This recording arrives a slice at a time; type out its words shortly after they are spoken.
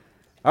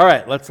All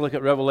right, let's look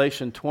at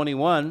Revelation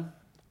 21. I'm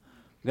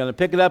going to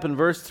pick it up in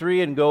verse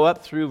 3 and go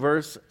up through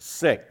verse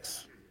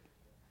 6.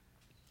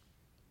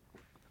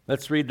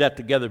 Let's read that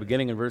together,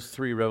 beginning in verse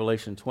 3,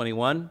 Revelation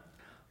 21.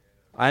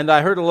 And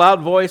I heard a loud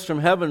voice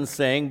from heaven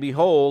saying,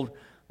 Behold,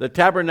 the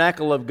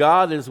tabernacle of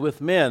God is with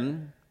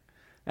men,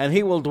 and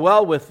he will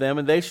dwell with them,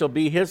 and they shall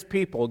be his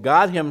people.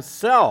 God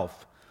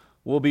himself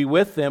will be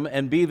with them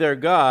and be their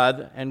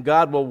God, and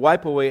God will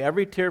wipe away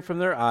every tear from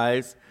their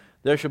eyes.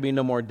 There shall be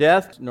no more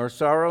death, nor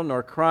sorrow,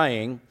 nor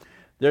crying.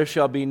 There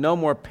shall be no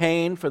more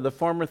pain, for the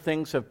former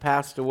things have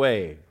passed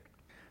away.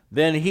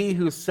 Then he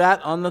who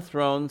sat on the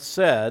throne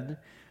said,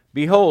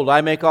 Behold,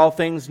 I make all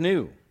things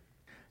new.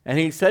 And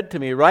he said to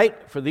me,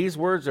 Write, for these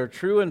words are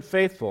true and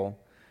faithful.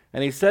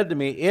 And he said to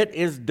me, It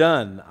is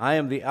done. I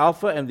am the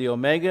Alpha and the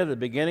Omega, the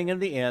beginning and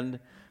the end.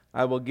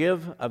 I will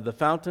give of the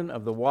fountain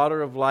of the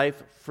water of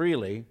life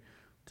freely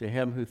to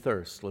him who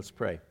thirsts. Let's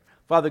pray.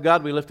 Father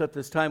God, we lift up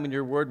this time in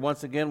your word.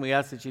 Once again, we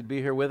ask that you'd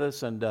be here with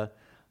us and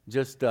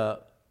just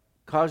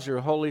cause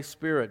your Holy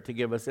Spirit to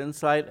give us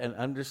insight and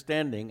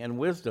understanding and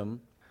wisdom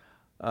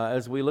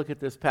as we look at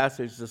this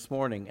passage this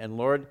morning. And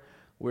Lord,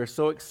 we're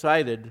so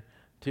excited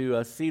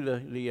to see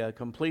the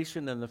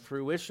completion and the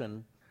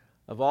fruition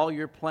of all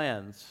your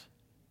plans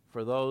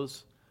for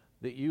those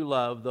that you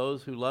love,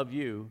 those who love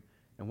you,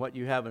 and what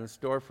you have in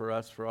store for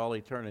us for all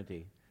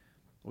eternity.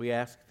 We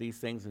ask these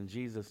things in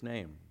Jesus'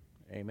 name.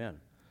 Amen.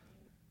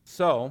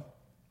 So,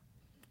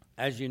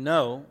 as you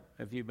know,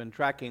 if you've been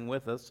tracking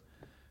with us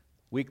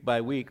week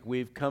by week,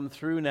 we've come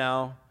through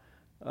now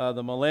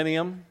the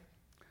millennium,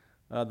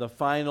 the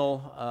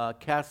final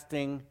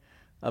casting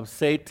of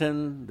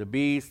Satan, the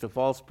beast, the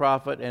false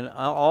prophet, and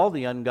all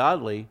the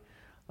ungodly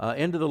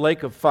into the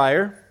lake of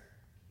fire.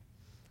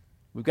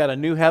 We've got a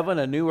new heaven,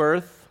 a new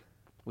earth.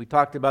 We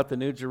talked about the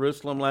New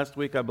Jerusalem last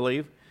week, I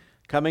believe,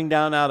 coming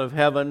down out of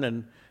heaven,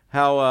 and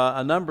how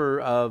a number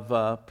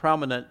of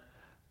prominent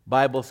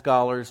Bible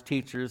scholars,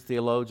 teachers,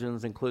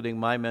 theologians, including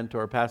my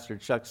mentor, Pastor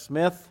Chuck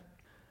Smith,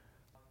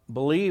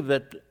 believe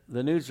that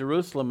the New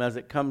Jerusalem, as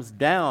it comes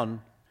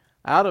down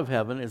out of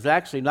heaven, is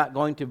actually not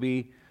going to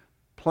be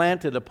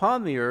planted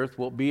upon the earth,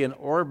 will be in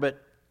orbit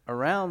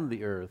around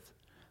the earth.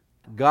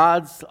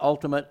 God's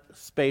ultimate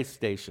space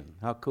station.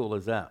 How cool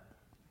is that?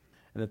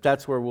 And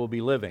that's where we'll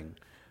be living.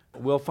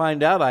 We'll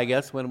find out, I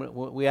guess, when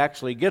we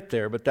actually get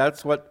there, but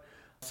that's what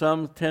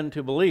some tend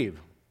to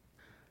believe.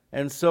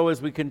 And so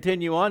as we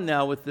continue on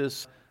now with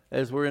this,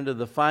 as we're into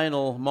the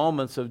final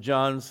moments of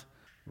John's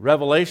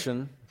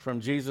revelation from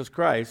Jesus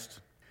Christ,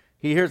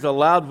 he hears a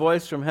loud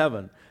voice from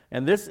heaven.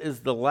 And this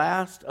is the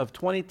last of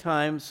 20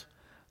 times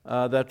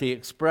that the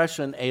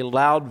expression, a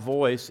loud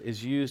voice,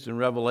 is used in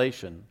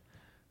Revelation.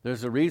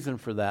 There's a reason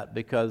for that,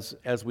 because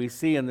as we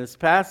see in this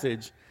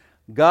passage,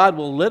 God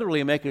will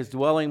literally make his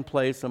dwelling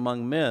place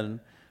among men,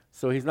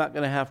 so he's not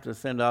going to have to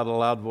send out a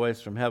loud voice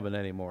from heaven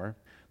anymore.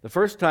 The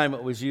first time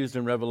it was used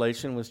in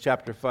Revelation was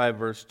chapter 5,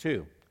 verse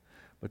 2.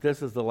 But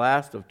this is the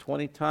last of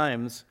 20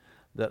 times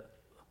that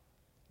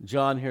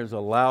John hears a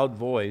loud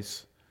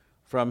voice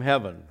from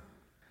heaven.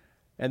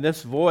 And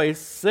this voice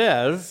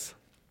says,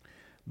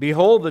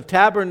 Behold, the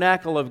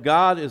tabernacle of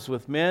God is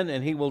with men,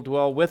 and he will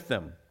dwell with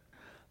them.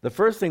 The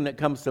first thing that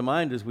comes to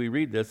mind as we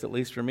read this, at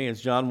least for me,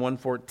 is John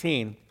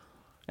 1:14.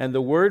 And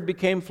the Word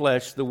became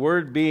flesh, the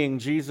Word being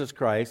Jesus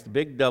Christ,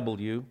 big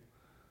W,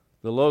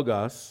 the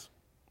Logos.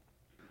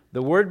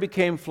 The Word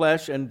became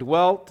flesh and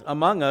dwelt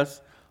among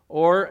us.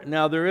 Or,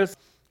 now there is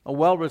a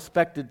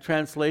well-respected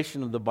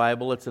translation of the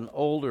Bible. It's an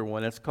older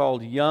one. It's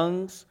called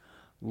Young's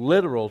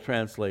Literal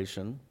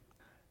Translation.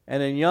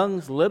 And in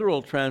Young's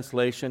Literal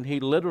Translation, he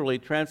literally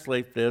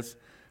translates this,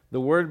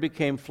 the Word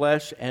became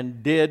flesh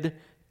and did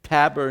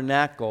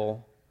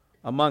tabernacle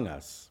among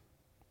us.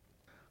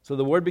 So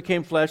the Word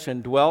became flesh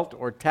and dwelt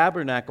or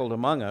tabernacled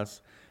among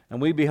us,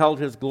 and we beheld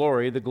his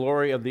glory, the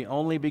glory of the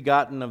only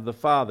begotten of the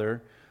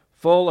Father,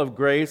 full of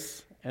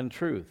grace and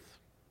truth.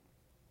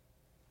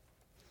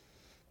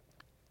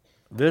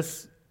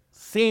 This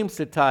seems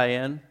to tie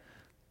in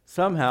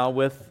somehow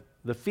with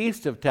the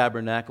Feast of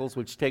Tabernacles,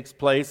 which takes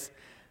place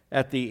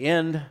at the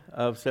end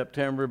of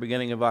September,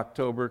 beginning of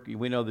October.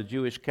 We know the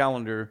Jewish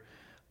calendar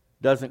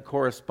doesn't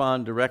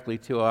correspond directly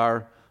to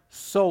our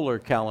solar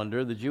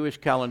calendar. The Jewish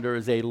calendar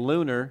is a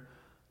lunar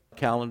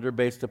calendar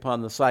based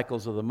upon the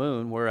cycles of the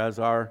moon, whereas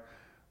our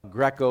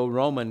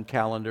Greco-Roman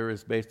calendar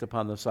is based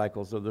upon the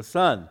cycles of the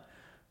sun.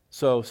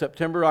 So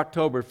September,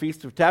 October,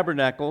 Feast of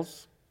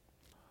Tabernacles,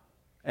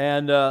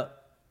 and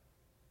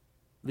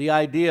the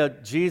idea,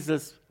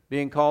 Jesus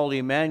being called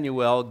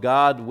Emmanuel,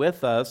 God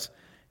with us,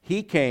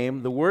 he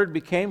came, the Word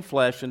became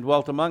flesh and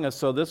dwelt among us.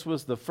 So this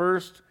was the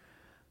first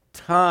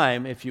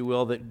time, if you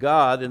will, that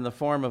God, in the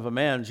form of a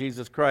man,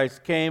 Jesus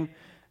Christ, came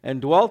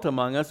and dwelt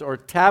among us, or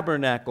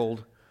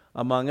tabernacled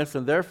among us,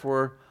 and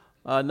therefore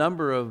a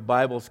number of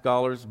Bible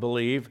scholars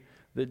believe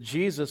that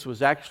Jesus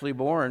was actually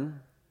born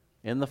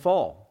in the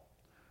fall,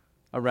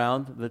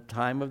 around the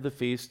time of the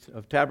Feast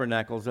of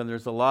Tabernacles, and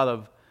there's a lot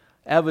of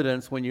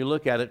evidence when you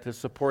look at it to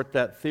support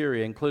that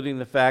theory, including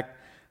the fact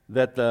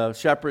that the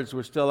shepherds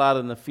were still out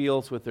in the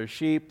fields with their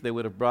sheep. They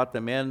would have brought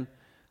them in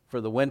for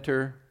the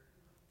winter.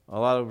 A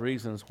lot of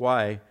reasons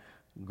why.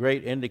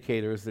 Great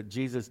indicators that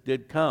Jesus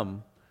did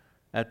come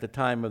at the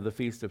time of the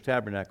Feast of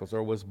Tabernacles,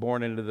 or was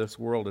born into this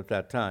world at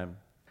that time.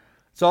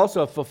 It's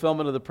also a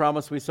fulfillment of the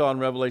promise we saw in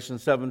Revelation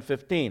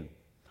 7:15.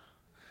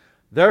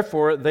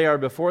 Therefore, they are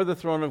before the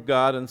throne of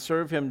God and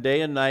serve him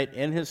day and night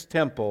in his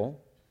temple,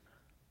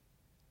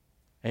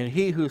 and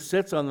he who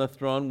sits on the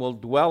throne will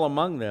dwell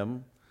among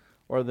them,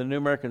 or the New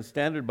American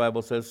Standard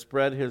Bible says,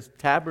 spread his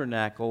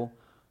tabernacle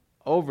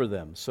over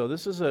them. So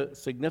this is a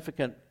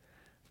significant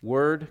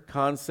word,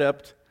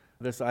 concept,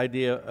 this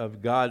idea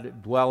of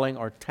God dwelling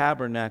or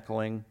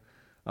tabernacling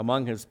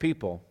among his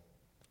people.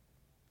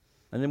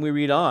 And then we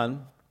read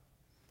on,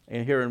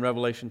 and here in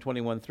Revelation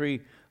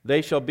 21:3,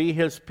 they shall be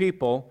his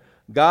people,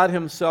 God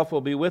himself will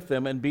be with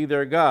them and be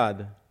their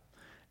God.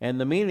 And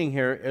the meaning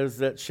here is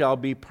that shall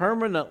be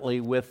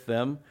permanently with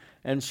them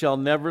and shall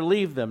never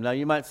leave them. Now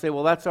you might say,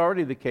 well, that's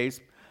already the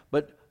case,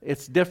 but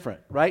it's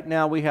different. Right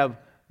now we have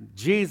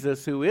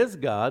Jesus, who is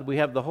God. We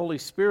have the Holy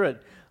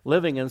Spirit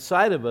living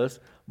inside of us,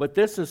 but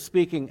this is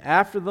speaking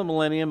after the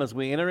millennium, as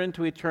we enter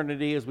into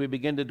eternity, as we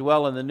begin to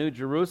dwell in the New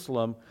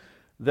Jerusalem,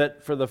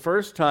 that for the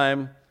first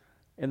time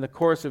in the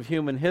course of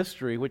human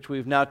history, which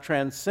we've now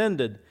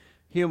transcended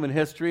human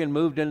history and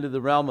moved into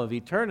the realm of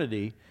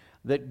eternity,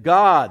 that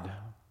God,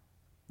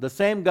 the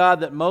same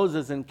God that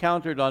Moses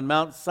encountered on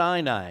Mount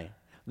Sinai,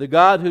 the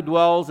God who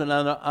dwells in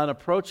an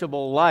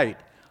unapproachable light,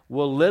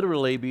 will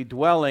literally be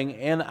dwelling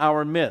in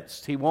our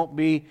midst. He won't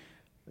be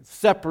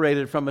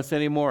separated from us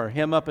anymore.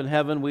 Him up in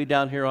heaven, we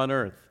down here on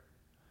earth.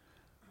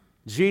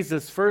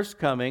 Jesus' first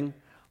coming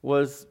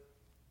was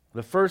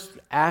the first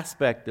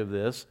aspect of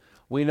this.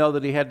 We know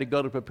that he had to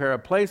go to prepare a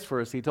place for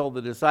us. He told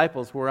the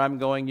disciples, where I'm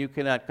going, you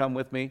cannot come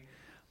with me,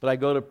 but I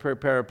go to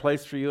prepare a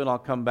place for you and I'll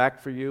come back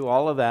for you,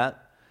 all of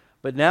that.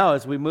 But now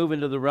as we move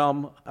into the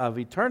realm of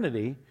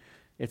eternity,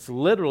 it's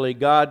literally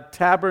God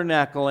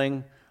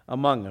tabernacling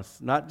among us.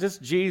 Not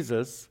just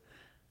Jesus,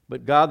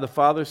 but God the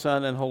Father,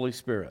 Son, and Holy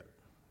Spirit.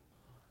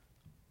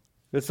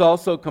 This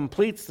also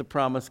completes the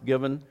promise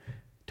given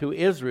to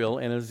Israel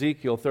in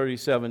Ezekiel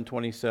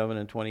 37:27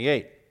 and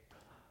 28.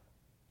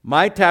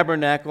 My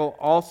tabernacle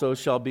also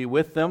shall be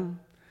with them.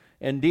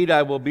 Indeed,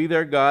 I will be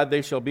their God.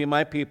 They shall be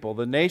my people.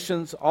 The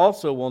nations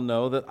also will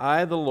know that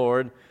I, the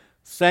Lord,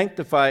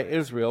 sanctify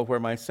Israel, where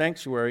my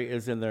sanctuary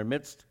is in their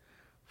midst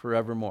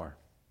forevermore.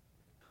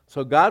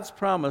 So God's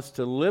promise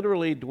to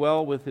literally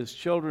dwell with his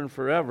children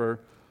forever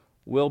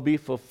will be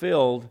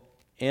fulfilled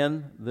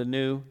in the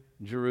New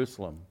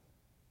Jerusalem.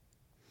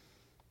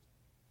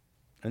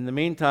 In the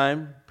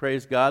meantime,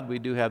 praise God, we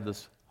do have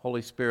this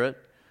Holy Spirit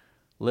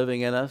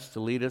living in us to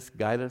lead us,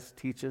 guide us,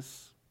 teach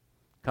us,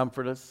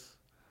 comfort us,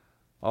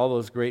 all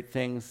those great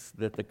things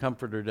that the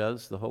Comforter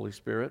does, the Holy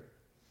Spirit.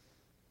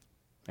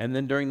 And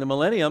then during the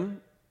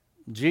millennium,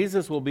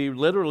 Jesus will be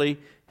literally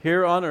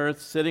here on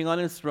earth, sitting on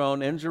his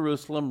throne in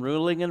Jerusalem,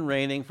 ruling and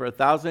reigning for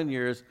 1,000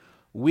 years,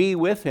 we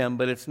with him,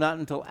 but it's not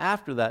until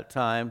after that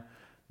time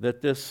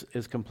that this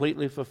is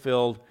completely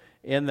fulfilled,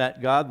 in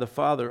that God the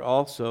Father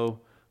also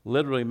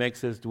literally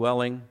makes his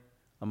dwelling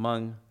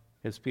among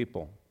his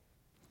people.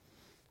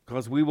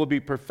 Because we will be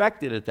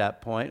perfected at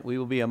that point. We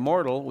will be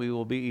immortal. We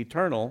will be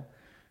eternal.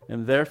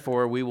 And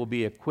therefore, we will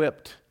be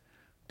equipped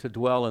to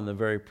dwell in the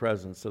very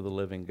presence of the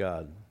living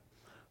God.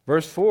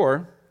 Verse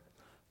 4,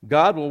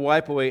 God will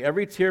wipe away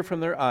every tear from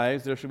their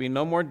eyes. There shall be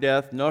no more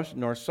death,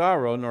 nor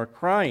sorrow, nor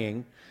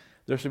crying.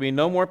 There shall be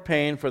no more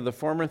pain, for the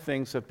former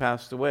things have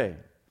passed away.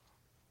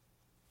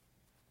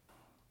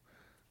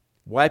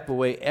 Wipe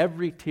away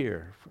every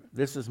tear.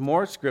 This is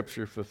more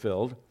scripture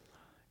fulfilled.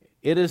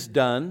 It is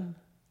done,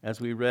 as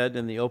we read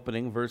in the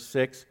opening, verse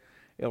 6,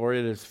 or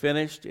it is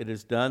finished, it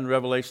is done,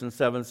 Revelation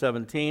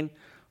 7:17.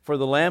 For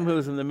the Lamb who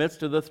is in the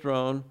midst of the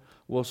throne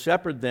will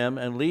shepherd them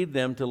and lead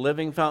them to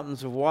living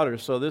fountains of water.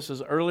 So this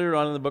is earlier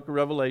on in the book of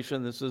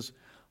Revelation. This is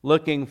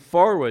looking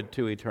forward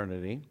to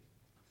eternity.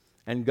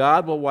 And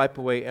God will wipe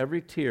away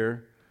every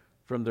tear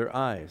from their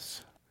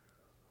eyes.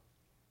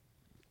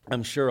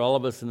 I'm sure all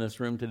of us in this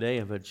room today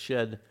have had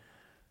shed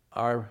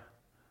our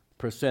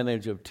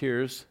percentage of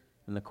tears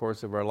in the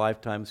course of our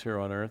lifetimes here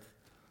on earth.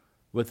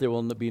 But there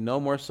will be no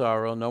more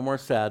sorrow, no more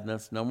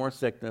sadness, no more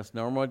sickness,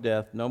 no more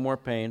death, no more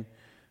pain,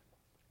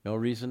 no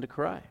reason to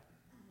cry.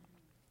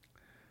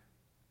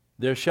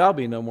 There shall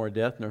be no more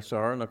death, nor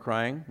sorrow, nor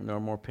crying, nor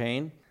more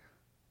pain.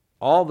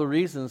 All the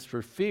reasons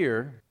for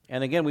fear,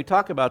 and again, we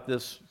talk about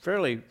this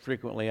fairly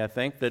frequently, I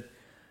think, that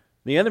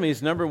the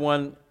enemy's number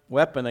one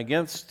weapon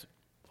against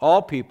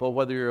all people,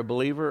 whether you're a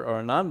believer or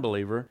a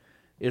non-believer,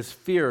 is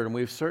fear. And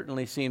we've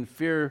certainly seen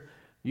fear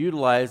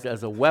utilized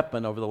as a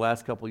weapon over the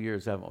last couple of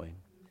years, haven't we?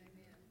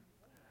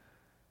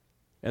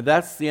 And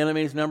that's the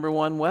enemy's number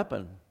one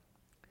weapon.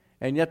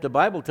 And yet the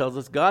Bible tells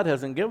us God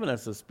hasn't given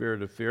us a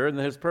spirit of fear, and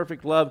that his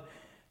perfect love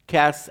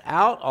casts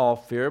out all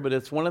fear, but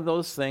it's one of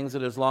those things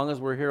that as long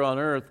as we're here on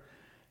earth,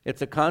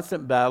 it's a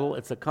constant battle,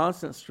 it's a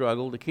constant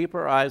struggle to keep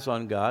our eyes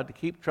on God, to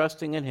keep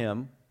trusting in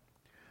him.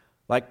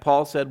 Like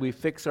Paul said, we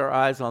fix our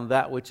eyes on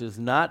that which is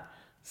not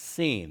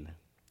seen.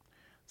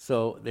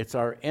 So it's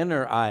our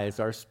inner eyes,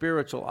 our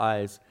spiritual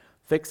eyes,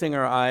 fixing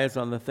our eyes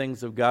on the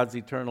things of God's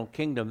eternal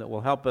kingdom that will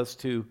help us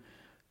to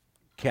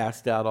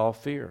cast out all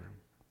fear.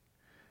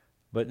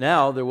 But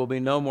now there will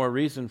be no more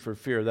reason for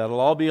fear. That'll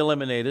all be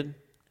eliminated.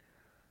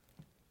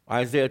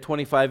 Isaiah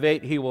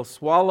 25:8, he will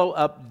swallow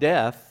up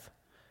death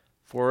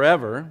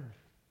forever,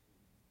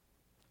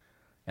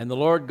 and the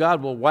Lord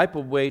God will wipe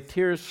away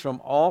tears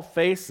from all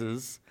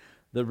faces.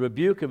 The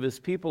rebuke of his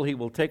people he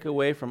will take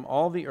away from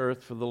all the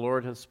earth, for the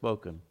Lord has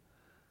spoken.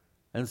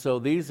 And so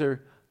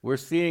we're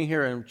seeing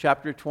here in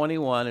chapter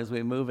 21, as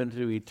we move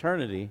into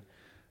eternity,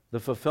 the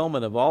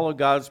fulfillment of all of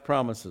God's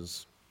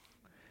promises.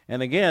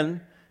 And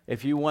again,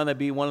 if you want to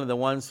be one of the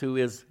ones who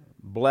is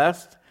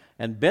blessed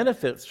and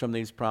benefits from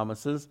these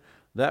promises,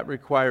 that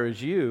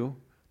requires you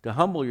to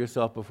humble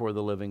yourself before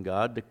the living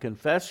God, to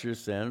confess your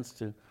sins,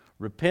 to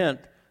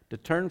repent, to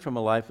turn from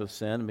a life of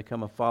sin and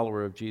become a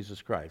follower of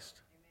Jesus Christ.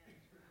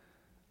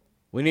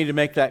 We need to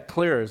make that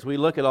clear as we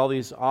look at all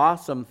these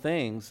awesome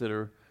things that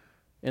are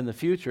in the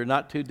future,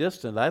 not too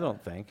distant, I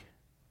don't think.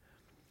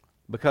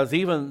 Because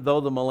even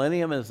though the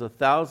millennium is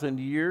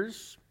 1,000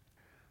 years,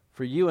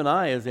 for you and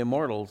I as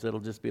immortals, it'll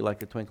just be like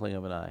the twinkling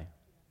of an eye.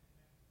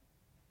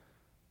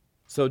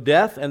 So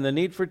death and the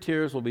need for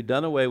tears will be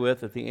done away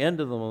with at the end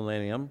of the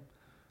millennium,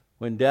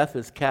 when death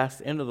is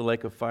cast into the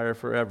lake of fire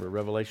forever.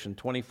 Revelation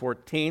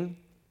 20:14.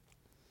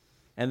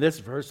 And this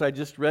verse I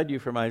just read you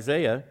from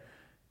Isaiah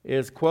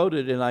is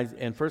quoted in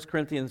 1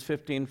 Corinthians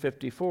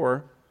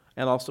 15:54,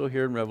 and also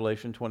here in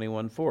Revelation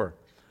 21:4.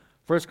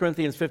 1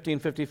 Corinthians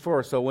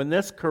 15:54, so when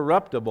this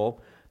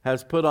corruptible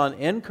has put on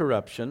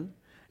incorruption,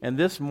 and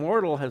this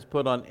mortal has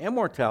put on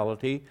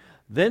immortality,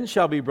 then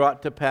shall be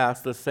brought to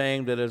pass the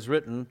saying that is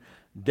written,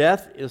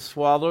 death is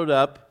swallowed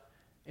up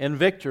in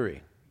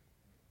victory.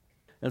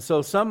 And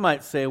so some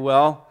might say,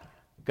 well,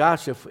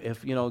 gosh, if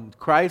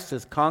Christ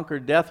has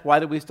conquered death, why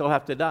do we still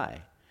have to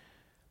die?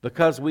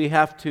 Because we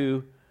have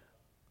to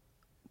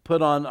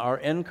put on our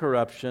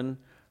incorruption,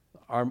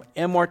 our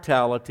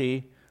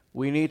immortality.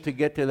 We need to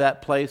get to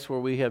that place where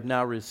we have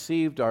now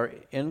received our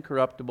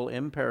incorruptible,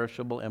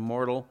 imperishable,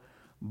 immortal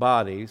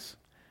bodies.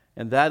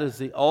 And that is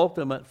the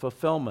ultimate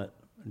fulfillment.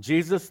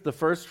 Jesus, the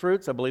first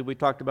fruits, I believe we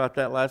talked about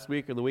that last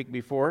week or the week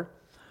before.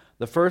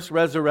 The first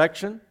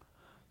resurrection,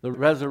 the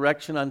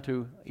resurrection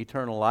unto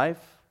eternal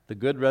life, the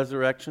good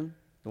resurrection,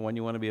 the one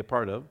you want to be a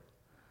part of.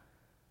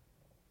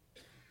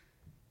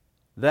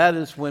 That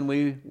is when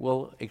we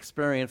will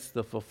experience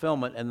the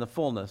fulfillment and the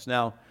fullness.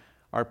 Now,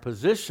 our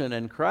position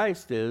in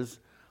Christ is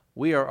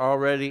we are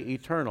already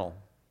eternal.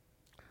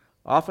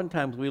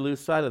 Oftentimes we lose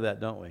sight of that,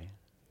 don't we?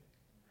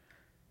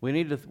 We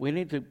need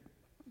to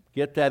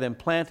get that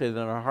implanted in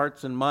our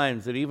hearts and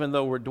minds, that even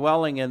though we're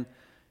dwelling in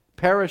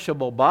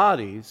perishable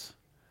bodies,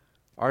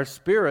 our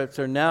spirits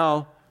are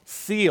now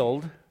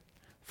sealed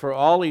for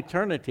all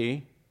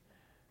eternity.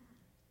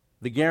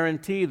 The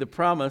guarantee, the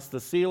promise,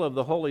 the seal of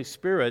the Holy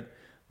Spirit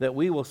that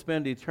we will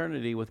spend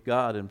eternity with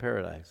God in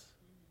paradise.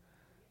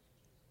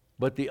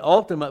 But the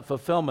ultimate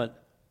fulfillment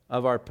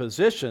of our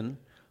position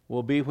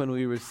will be when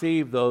we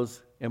receive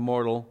those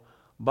immortal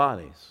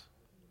bodies.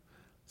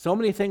 So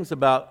many things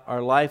about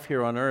our life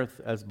here on earth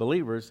as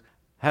believers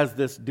has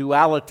this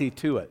duality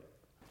to it.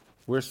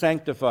 We're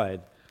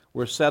sanctified.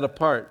 We're set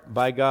apart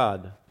by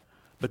God.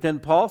 But then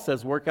Paul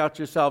says, work out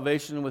your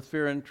salvation with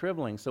fear and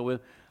trembling. So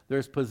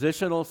there's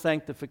positional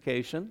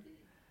sanctification.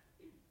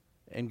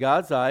 In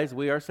God's eyes,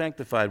 we are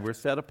sanctified. We're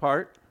set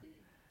apart.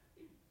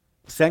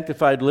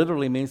 Sanctified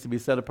literally means to be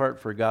set apart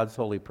for God's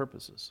holy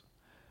purposes.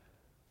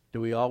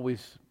 Do we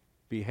always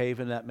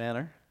behave in that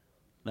manner?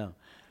 No.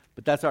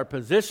 But that's our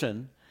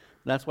position.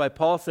 That's why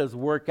Paul says,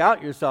 work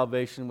out your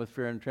salvation with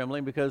fear and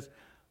trembling, because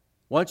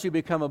once you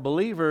become a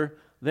believer,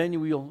 then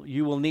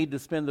you will need to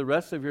spend the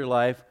rest of your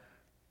life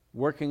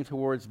working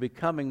towards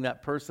becoming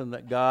that person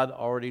that God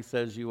already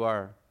says you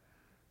are.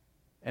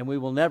 And we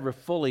will never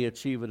fully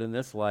achieve it in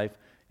this life.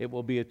 It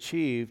will be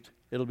achieved,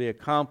 it'll be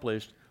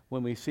accomplished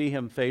when we see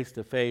Him face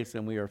to face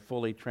and we are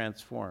fully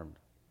transformed.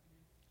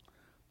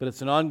 But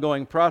it's an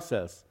ongoing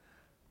process.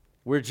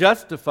 We're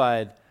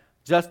justified.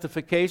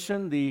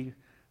 Justification, the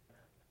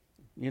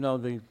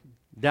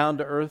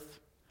down-to-earth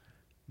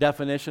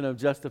definition of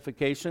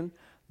justification,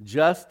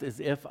 just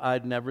as if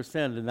I'd never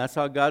sinned. And that's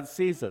how God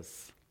sees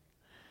us.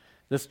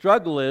 The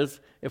struggle is,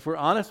 if we're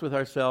honest with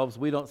ourselves,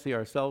 we don't see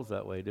ourselves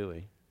that way, do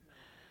we?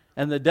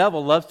 And the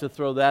devil loves to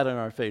throw that in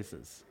our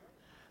faces.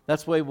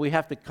 That's why we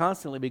have to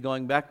constantly be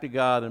going back to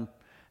God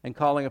and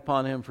calling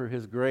upon Him for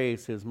His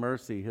grace, His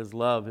mercy, His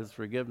love, His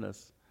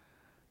forgiveness.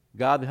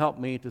 God, help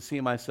me to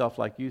see myself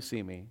like You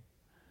see me.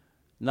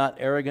 Not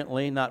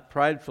arrogantly, not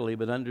pridefully,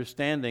 but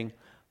understanding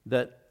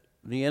that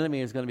the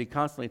enemy is going to be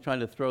constantly trying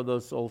to throw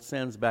those old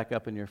sins back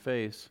up in your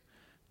face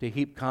to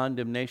heap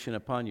condemnation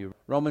upon you.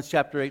 Romans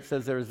chapter 8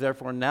 says, there is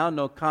therefore now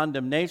no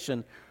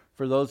condemnation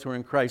for those who are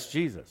in Christ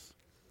Jesus.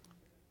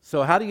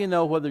 So how do you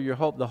know whether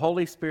the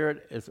Holy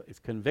Spirit is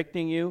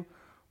convicting you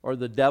or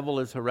the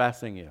devil is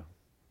harassing you?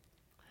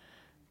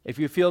 If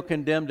you feel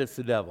condemned, it's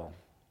the devil.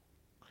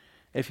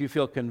 If you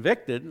feel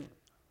convicted,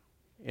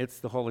 it's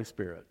the Holy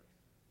Spirit.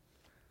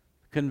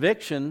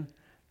 Conviction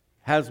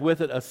has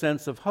with it a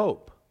sense of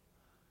hope.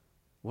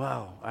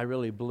 Wow, I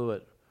really blew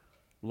it.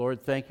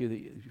 Lord, thank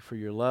you for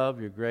your love,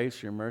 your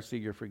grace, your mercy,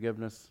 your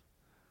forgiveness.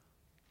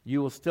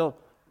 You will still,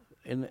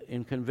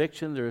 in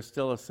conviction, there is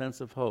still a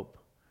sense of hope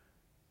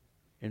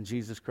in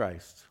Jesus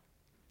Christ.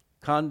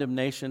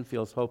 Condemnation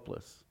feels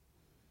hopeless.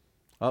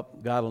 Oh,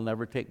 God will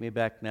never take me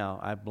back now.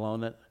 I've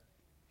blown it.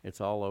 It's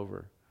all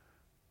over.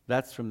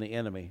 That's from the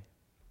enemy.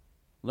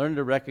 Learn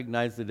to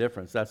recognize the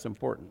difference. That's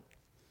important.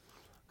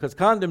 Because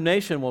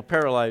condemnation will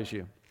paralyze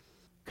you.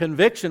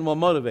 Conviction will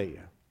motivate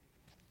you.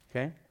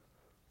 Okay?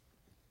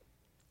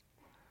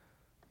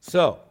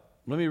 So,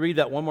 let me read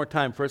that one more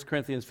time. 1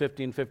 Corinthians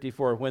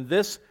 15:54. When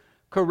this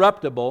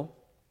corruptible,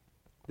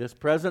 this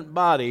present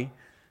body,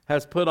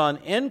 has put on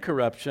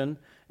incorruption,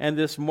 and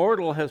this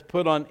mortal has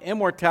put on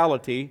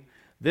immortality,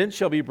 then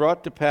shall be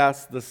brought to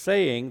pass the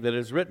saying that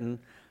is written,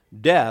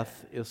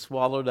 death is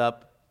swallowed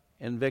up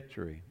in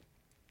victory.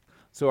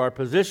 So our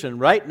position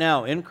right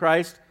now in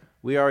Christ,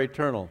 we are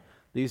eternal.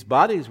 These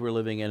bodies we're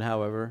living in,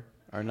 however,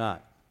 are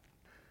not.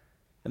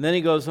 And then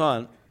he goes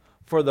on,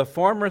 for the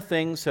former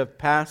things have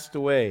passed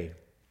away.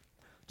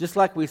 Just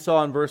like we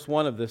saw in verse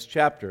 1 of this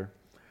chapter,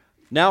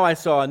 now I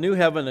saw a new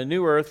heaven, a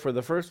new earth, for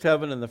the first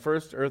heaven and the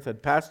first earth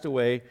had passed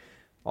away.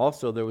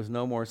 Also there was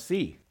no more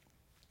sea.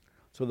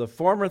 So the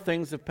former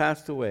things have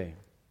passed away.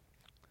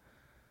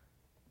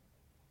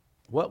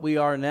 What we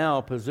are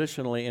now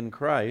positionally in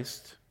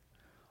Christ,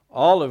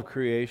 all of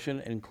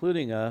creation,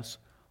 including us,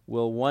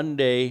 will one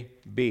day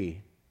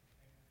be.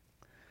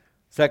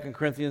 2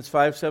 Corinthians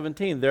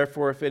 5:17,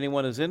 therefore if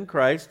anyone is in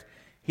Christ,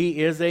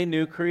 he is a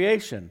new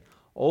creation.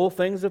 Old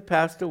things have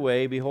passed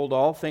away, behold,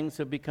 all things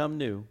have become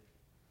new.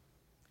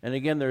 And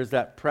again, there's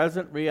that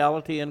present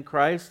reality in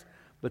Christ,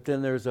 but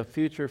then there's a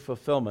future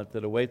fulfillment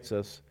that awaits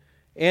us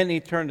in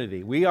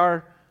eternity. We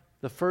are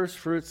the first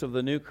fruits of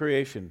the new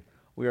creation.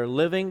 We are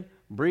living,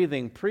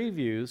 breathing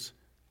previews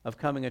of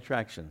coming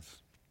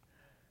attractions.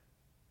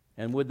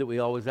 And would that we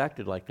always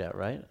acted like that,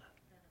 right?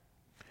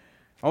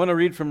 I want to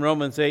read from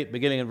Romans 8,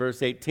 beginning in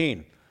verse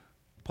 18.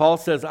 Paul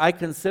says, I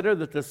consider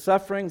that the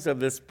sufferings of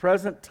this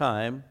present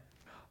time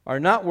are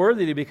not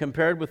worthy to be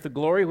compared with the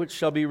glory which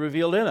shall be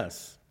revealed in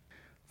us.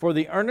 For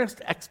the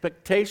earnest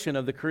expectation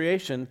of the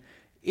creation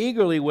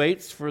eagerly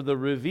waits for the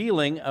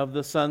revealing of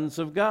the sons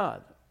of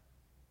God.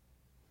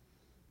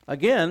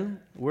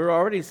 Again, we're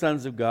already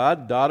sons of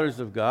God, daughters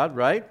of God,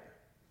 right?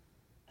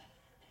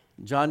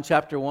 John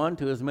chapter 1,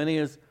 to as many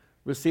as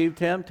received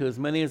him, to as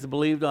many as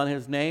believed on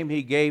his name,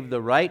 he gave the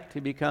right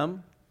to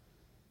become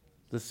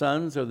the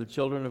sons or the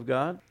children of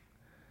God.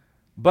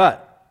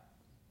 But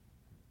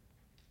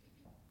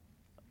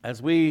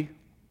as we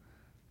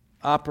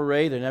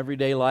operate in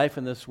everyday life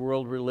in this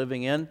world we're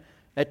living in,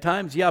 at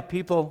times,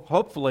 people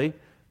hopefully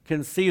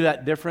can see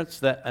that difference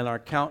that in our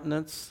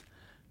countenance,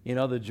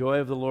 the joy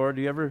of the Lord.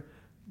 Do you ever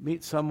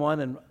meet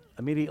someone and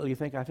immediately you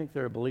think, I think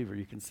they're a believer?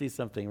 You can see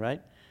something,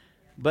 right?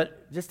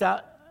 But just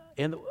out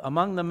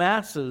among the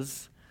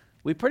masses,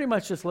 we pretty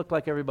much just look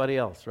like everybody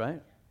else,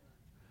 right?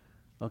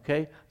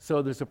 Okay?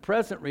 So there's a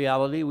present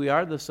reality. We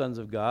are the sons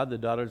of God, the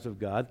daughters of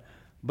God.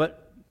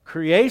 But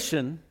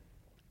creation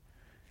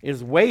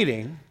is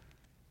waiting.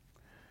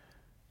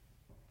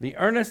 The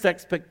earnest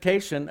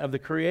expectation of the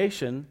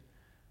creation,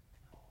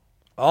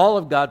 all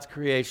of God's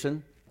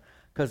creation,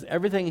 because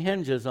everything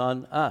hinges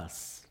on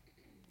us.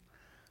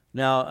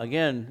 Now,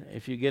 again,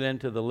 if you get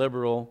into the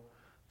liberal,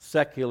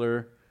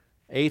 secular,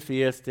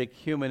 atheistic,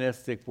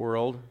 humanistic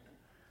world,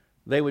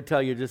 they would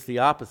tell you just the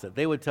opposite.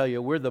 They would tell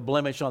you we're the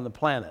blemish on the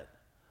planet.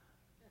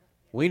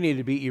 We need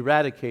to be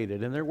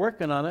eradicated, and they're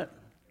working on it.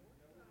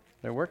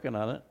 They're working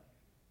on it.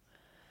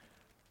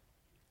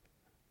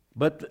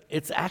 But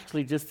it's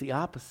actually just the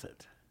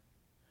opposite.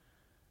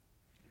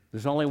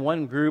 There's only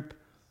one group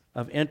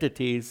of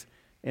entities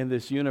in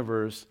this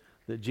universe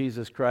that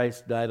Jesus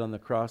Christ died on the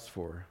cross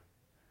for.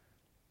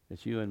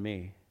 It's you and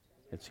me.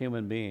 It's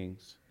human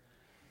beings.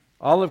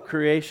 All of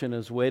creation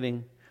is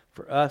waiting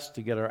for us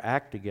to get our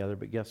act together,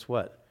 but guess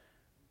what?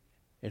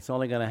 It's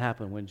only going to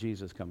happen when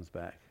Jesus comes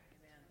back.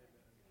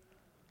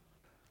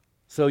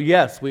 So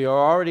yes, we are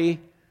already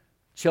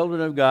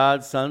children of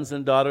God, sons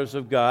and daughters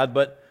of God,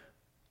 but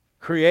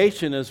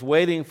creation is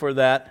waiting for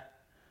that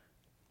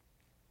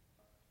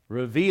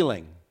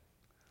revealing,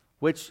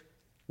 which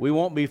we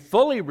won't be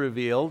fully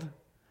revealed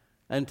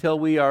until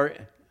we are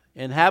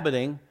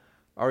inhabiting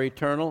our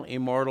eternal,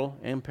 immortal,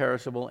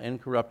 imperishable,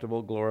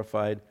 incorruptible,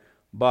 glorified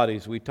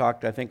bodies. We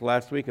talked, I think,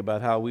 last week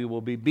about how we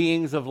will be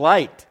beings of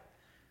light,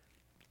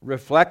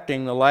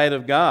 reflecting the light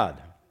of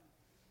God.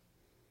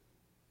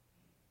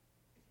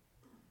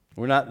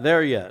 We're not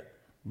there yet,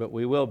 but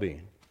we will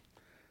be.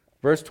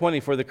 Verse 20,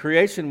 for the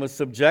creation was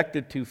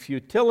subjected to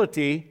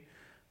futility,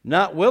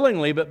 not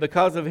willingly, but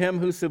because of him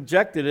who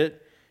subjected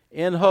it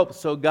in hope.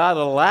 So God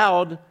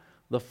allowed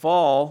the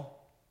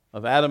fall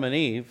of Adam and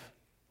Eve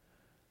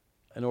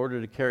in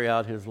order to carry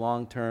out his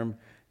long-term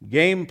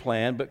game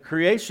plan. But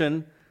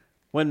creation,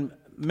 when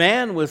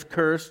man was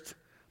cursed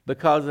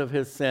because of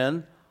his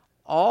sin,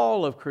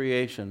 all of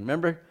creation.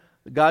 Remember,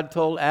 God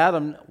told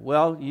Adam,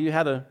 well, you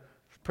had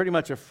pretty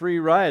much a free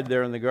ride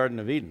there in the Garden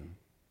of Eden.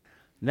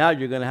 Now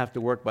you're going to have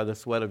to work by the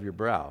sweat of your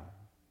brow.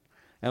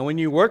 And when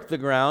you work the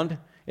ground,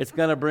 it's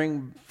going to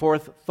bring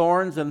forth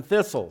thorns and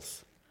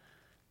thistles.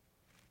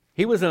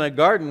 He was in a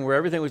garden where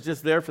everything was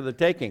just there for the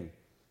taking.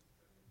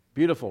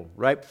 Beautiful,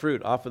 ripe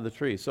fruit off of the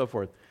tree, so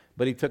forth.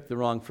 But he took the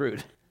wrong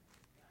fruit.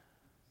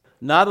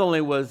 Not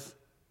only was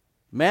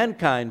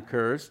mankind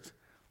cursed,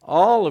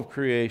 all of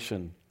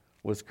creation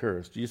was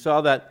cursed. You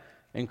saw that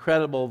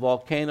incredible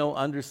volcano,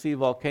 undersea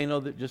volcano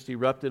that just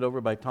erupted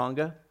over by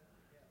Tonga?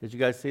 Did you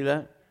guys see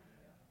that?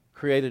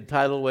 Created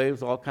tidal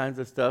waves, all kinds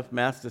of stuff,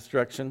 mass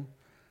destruction.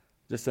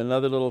 Just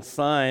another little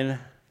sign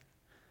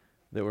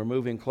that we're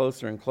moving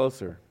closer and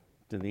closer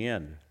to the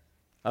end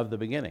of the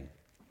beginning.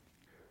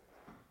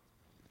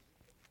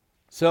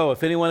 So,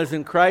 if anyone is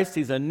in Christ,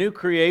 he's a new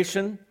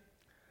creation.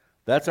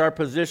 That's our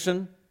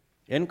position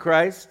in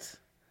Christ.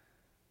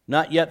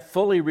 Not yet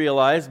fully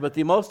realized, but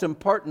the most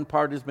important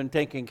part has been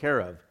taken care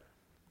of.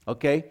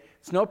 Okay?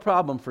 It's no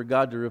problem for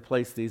God to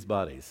replace these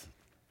bodies.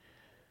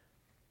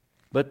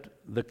 But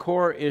the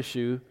core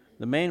issue,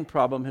 the main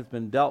problem has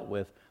been dealt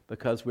with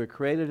because we're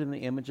created in the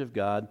image of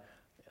God.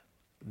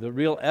 The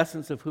real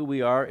essence of who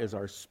we are is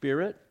our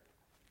spirit.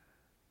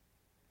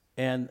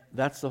 And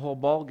that's the whole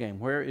ball game.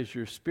 Where is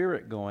your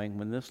spirit going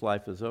when this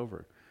life is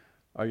over?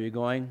 Are you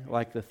going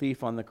like the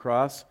thief on the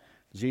cross?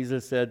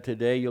 Jesus said,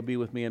 today you'll be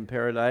with me in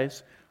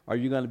paradise. Are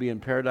you going to be in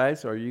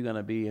paradise or are you going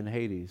to be in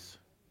Hades?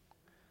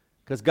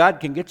 Because God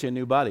can get you a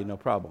new body, no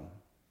problem.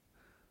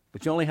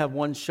 But you only have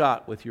one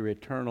shot with your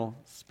eternal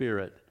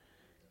spirit.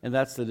 And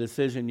that's the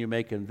decision you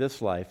make in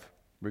this life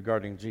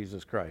regarding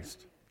Jesus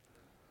Christ.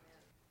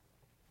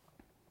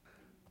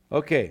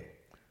 Okay.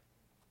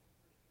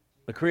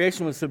 The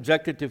creation was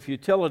subjected to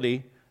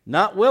futility,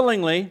 not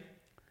willingly,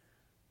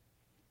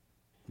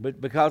 but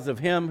because of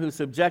him who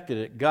subjected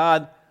it,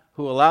 God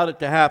who allowed it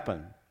to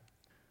happen.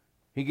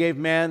 He gave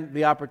man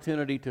the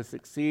opportunity to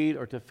succeed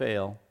or to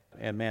fail,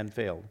 and man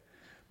failed.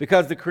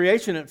 Because the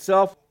creation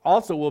itself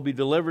also will be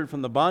delivered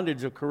from the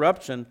bondage of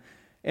corruption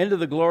into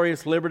the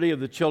glorious liberty of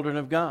the children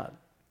of God.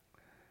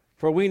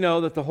 For we know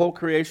that the whole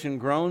creation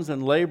groans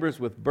and labors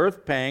with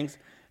birth pangs,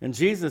 and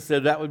Jesus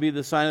said that would be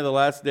the sign of the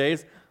last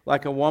days.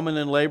 Like a woman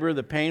in labor,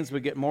 the pains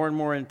would get more and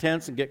more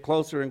intense and get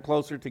closer and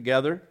closer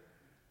together.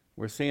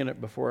 We're seeing it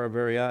before our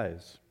very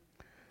eyes.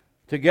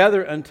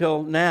 Together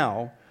until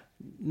now,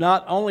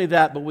 not only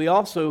that, but we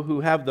also who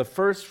have the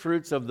first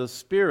fruits of the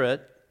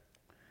Spirit,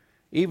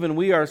 even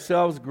we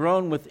ourselves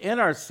groan within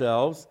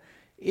ourselves,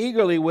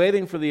 eagerly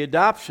waiting for the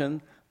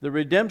adoption, the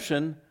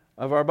redemption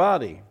of our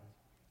body.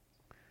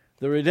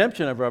 The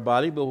redemption of our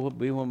body will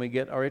be when we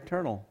get our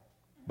eternal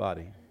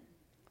body.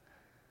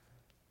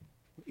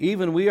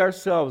 Even we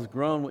ourselves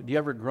groan. Do you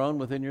ever groan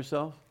within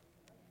yourself?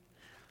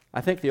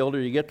 I think the older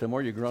you get, the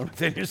more you groan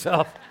within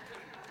yourself.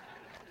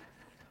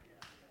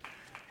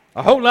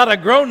 A whole lot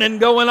of groaning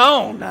going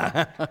on.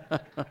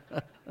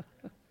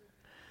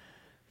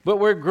 But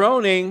we're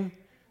groaning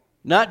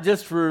not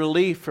just for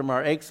relief from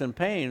our aches and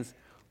pains.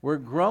 We're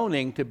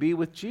groaning to be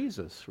with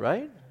Jesus,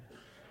 right?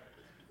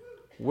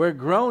 We're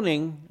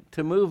groaning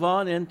to move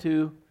on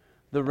into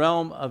the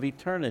realm of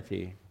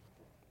eternity.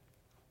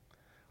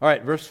 All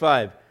right, verse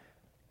 5.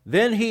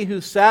 Then he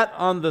who sat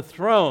on the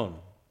throne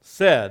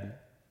said,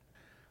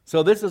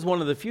 so this is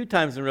one of the few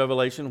times in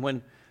Revelation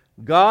when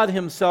God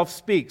himself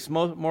speaks.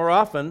 More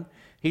often,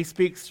 he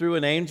speaks through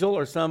an angel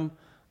or some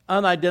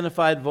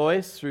unidentified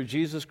voice through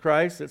Jesus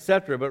Christ,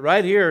 etc. But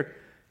right here,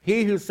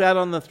 he who sat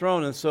on the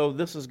throne, and so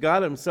this is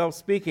God himself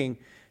speaking,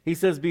 he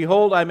says,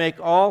 behold, I make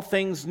all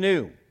things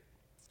new.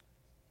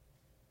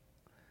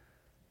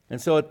 And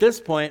so at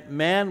this point,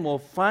 man will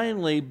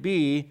finally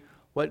be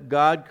what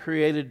God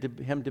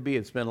created him to be.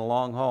 It's been a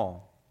long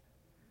haul.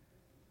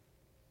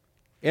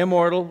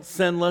 Immortal,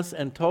 sinless,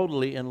 and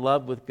totally in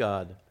love with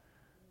God.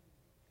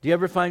 Do you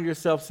ever find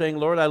yourself saying,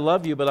 Lord, I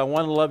love you, but I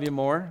want to love you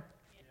more?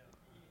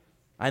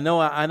 I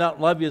know I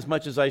don't love you as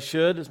much as I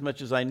should, as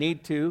much as I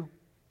need to.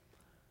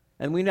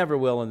 And we never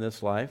will in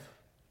this life.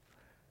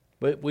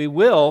 But we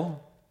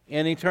will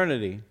in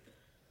eternity.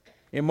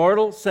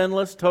 Immortal,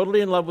 sinless, totally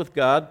in love with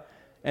God.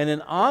 And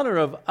in honor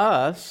of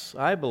us,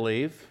 I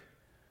believe,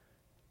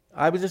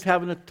 I was just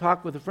having a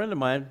talk with a friend of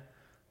mine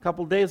a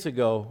couple days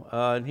ago,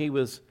 and he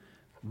was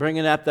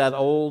bringing up that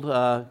old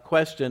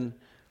question,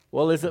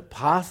 well, is it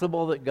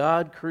possible that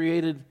God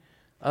created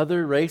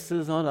other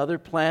races on other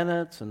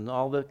planets and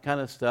all that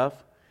kind of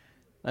stuff?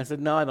 I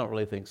said, no, I don't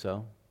really think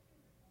so.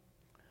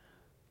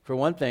 For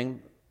one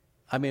thing,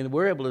 I mean,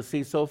 we're able to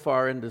see so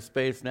far into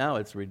space now,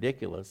 it's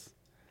ridiculous.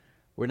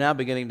 We're now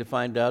beginning to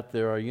find out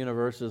there are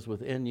universes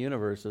within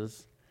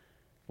universes.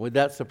 Would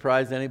that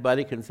surprise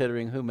anybody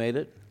considering who made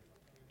it?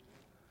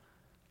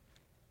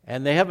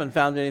 And they haven't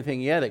found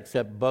anything yet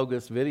except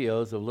bogus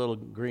videos of little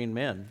green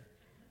men.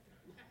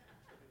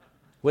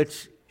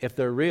 Which, if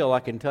they're real, I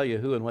can tell you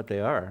who and what they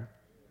are.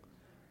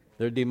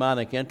 They're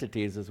demonic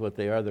entities is what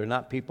they are. They're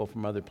not people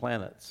from other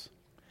planets.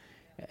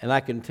 And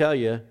I can tell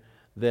you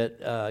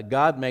that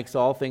God makes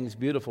all things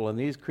beautiful, and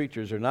these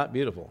creatures are not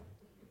beautiful.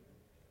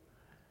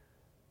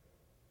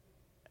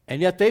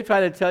 And yet they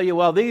try to tell you,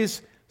 well,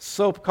 these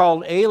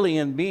so-called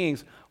alien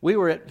beings. We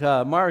were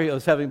at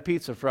Mario's having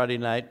pizza Friday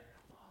night,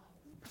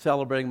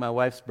 celebrating my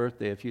wife's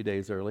birthday a few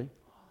days early.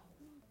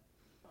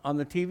 On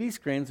the TV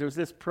screens, there was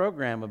this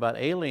program about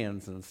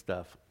aliens and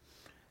stuff.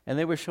 And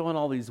they were showing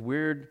all these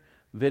weird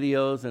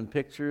videos and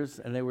pictures,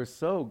 and they were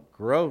so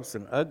gross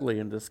and ugly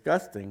and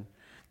disgusting.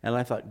 And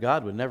I thought,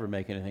 God would never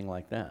make anything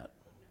like that.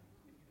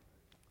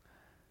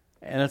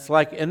 And it's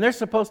like, and they're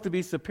supposed to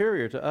be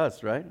superior to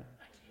us, right?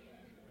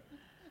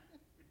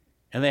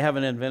 And they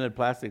haven't invented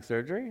plastic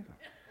surgery?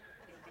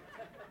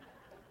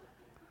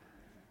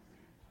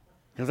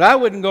 Because I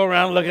wouldn't go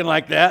around looking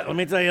like that, let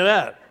me tell you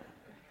that.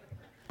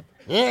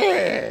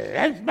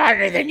 Yeah, I'm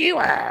smarter than you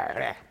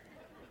are.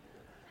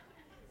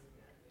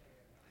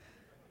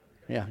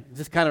 Yeah, it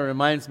just kind of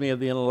reminds me of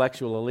the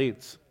intellectual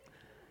elites.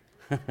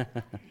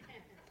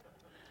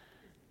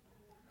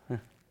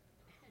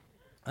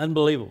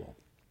 Unbelievable.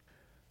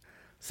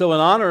 So in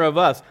honor of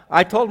us,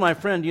 I told my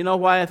friend, you know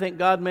why I think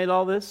God made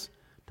all this?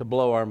 To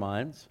blow our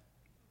minds.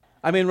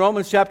 I mean,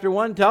 Romans chapter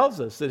 1 tells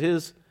us that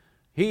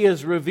He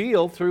is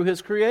revealed through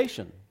His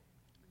creation.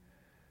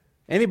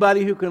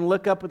 Anybody who can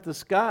look up at the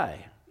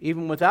sky,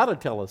 even without a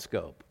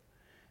telescope,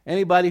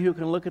 anybody who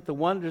can look at the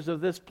wonders of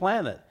this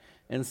planet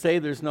and say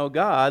there's no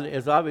God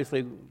is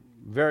obviously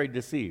very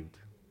deceived.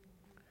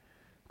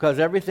 Because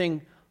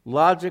everything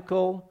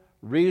logical,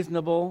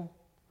 reasonable,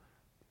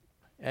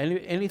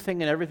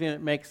 anything and everything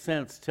that makes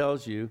sense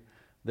tells you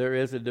there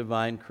is a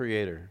divine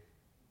creator.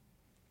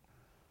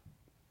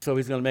 So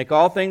He's going to make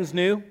all things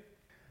new.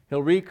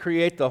 He'll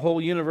recreate the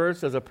whole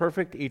universe as a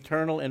perfect,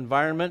 eternal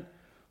environment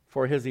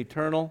for His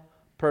eternal,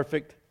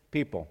 perfect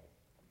people.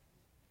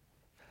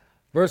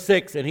 Verse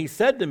 6, and He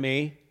said to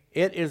me,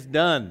 it is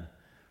done,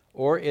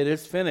 or it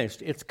is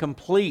finished. It's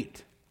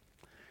complete.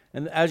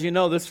 And as you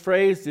know, this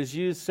phrase is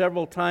used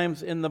several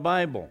times in the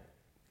Bible.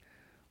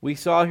 We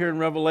saw here in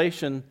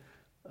Revelation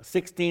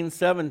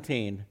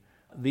 16:17,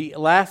 the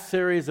last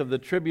series of the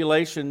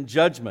tribulation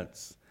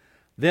judgments.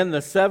 Then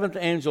the seventh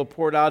angel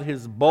poured out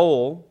his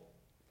bowl.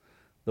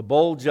 The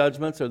bowl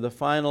judgments are the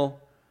final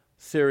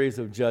series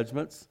of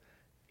judgments.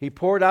 He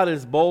poured out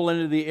his bowl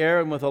into the air,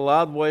 and with a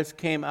loud voice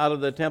came out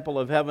of the temple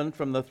of heaven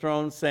from the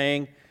throne,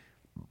 saying,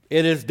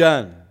 it is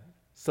done.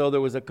 So there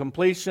was a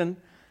completion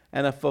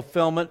and a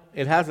fulfillment.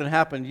 It hasn't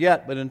happened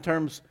yet, but in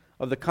terms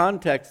of the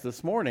context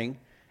this morning,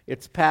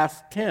 it's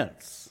past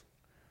tense.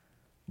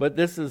 But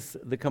this is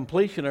the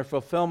completion or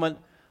fulfillment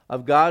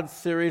of God's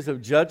series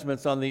of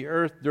judgments on the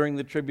earth during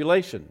the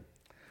tribulation.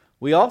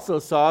 We also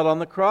saw it on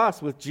the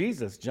cross with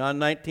Jesus, John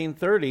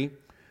 19:30.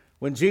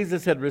 When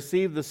Jesus had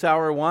received the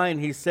sour wine,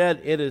 He said,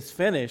 it is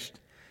finished.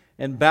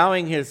 And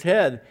bowing His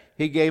head,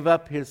 He gave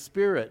up His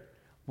spirit.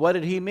 What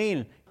did He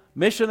mean?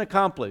 Mission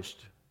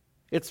accomplished.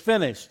 It's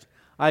finished.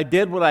 I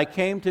did what I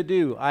came to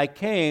do. I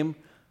came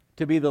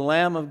to be the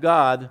Lamb of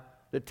God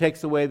that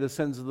takes away the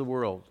sins of the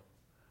world.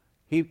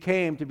 He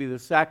came to be the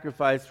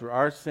sacrifice for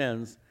our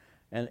sins,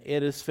 and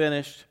it is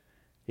finished.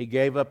 He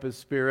gave up His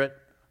spirit.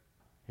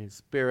 His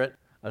spirit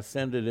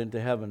ascended into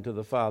heaven to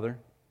the Father.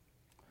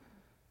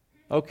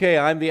 Okay,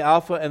 I'm the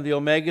Alpha and the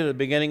Omega, the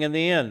beginning and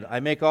the end. I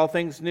make all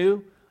things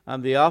new.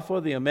 I'm the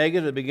Alpha, the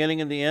Omega, the beginning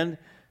and the end.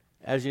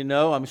 As you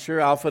know, I'm sure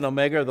Alpha and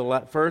Omega are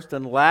the first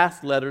and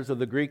last letters of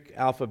the Greek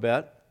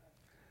alphabet.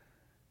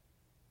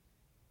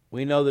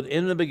 We know that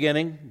in the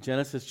beginning,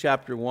 Genesis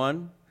chapter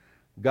 1,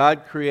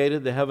 God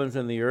created the heavens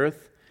and the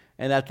earth.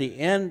 And at the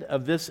end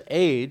of this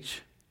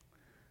age,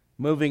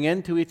 moving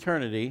into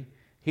eternity,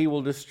 He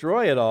will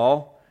destroy it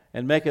all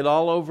and make it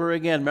all over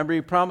again. Remember,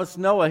 He promised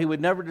Noah He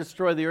would never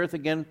destroy the earth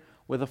again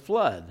with a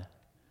flood.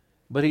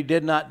 But He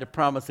did not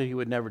promise that He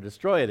would never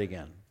destroy it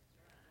again.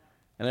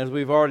 And as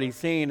we've already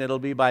seen, it'll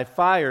be by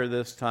fire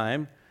this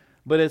time.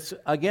 But it's,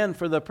 again,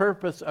 for the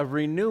purpose of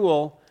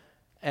renewal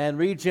and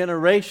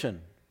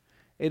regeneration.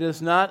 It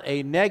is not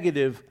a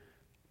negative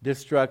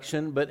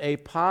destruction, but a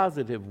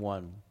positive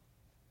one.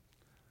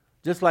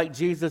 Just like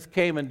Jesus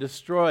came and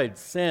destroyed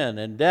sin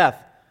and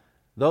death,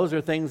 those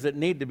are things that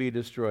need to be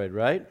destroyed,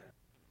 right?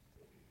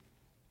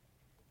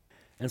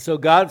 And so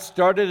God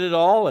started it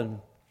all, and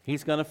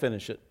He's going to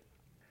finish it.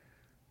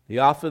 The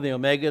Alpha, the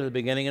Omega, the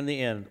beginning and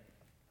the end.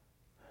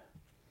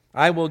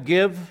 I will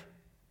give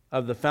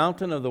of the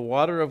fountain of the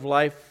water of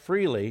life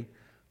freely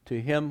to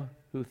him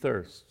who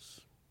thirsts.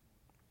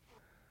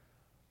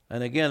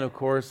 And again, of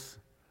course,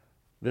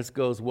 this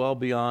goes well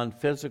beyond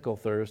physical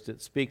thirst.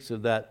 It speaks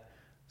of that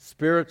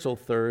spiritual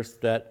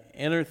thirst, that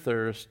inner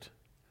thirst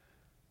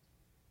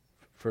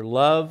for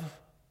love,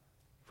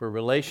 for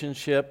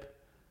relationship,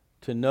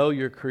 to know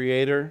your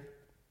Creator,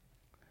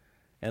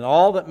 and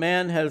all that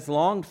man has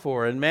longed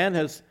for. And man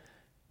has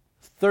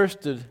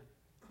thirsted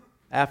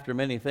after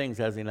many things,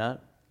 has he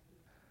not?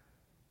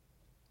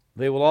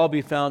 They will all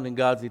be found in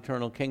God's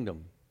eternal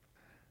kingdom.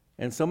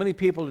 And so many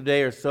people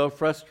today are so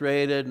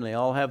frustrated, and they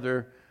all have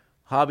their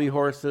hobby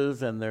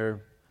horses and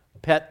their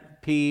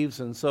pet peeves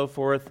and so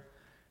forth.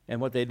 And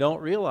what they don't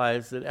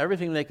realize that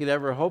everything they could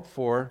ever hope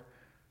for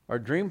or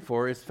dream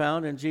for is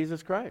found in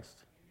Jesus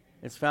Christ.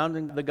 It's found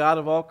in the God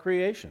of all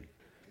creation.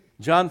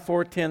 John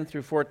 4:10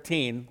 through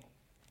 14.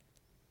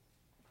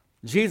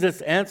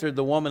 Jesus answered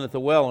the woman at the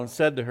well and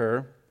said to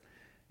her,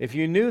 "If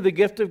you knew the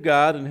gift of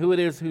God and who it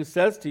is who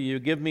says to you,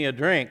 'Give me a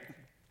drink,'"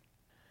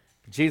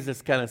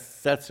 Jesus kind of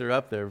sets her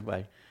up there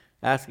by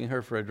asking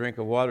her for a drink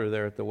of water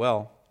there at the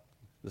well,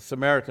 the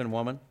Samaritan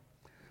woman,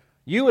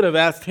 "you would have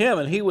asked him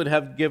and he would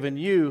have given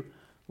you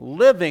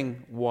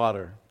living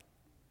water.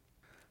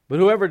 But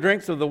whoever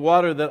drinks of the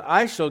water that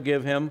I shall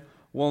give him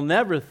will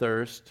never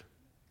thirst,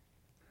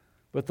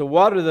 but the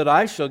water that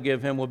I shall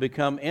give him will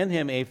become in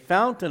him a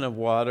fountain of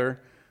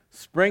water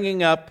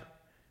springing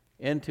up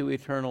into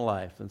eternal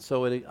life." And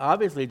so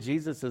obviously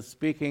Jesus is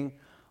speaking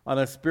on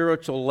a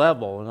spiritual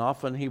level, and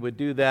often he would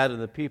do that and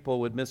the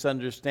people would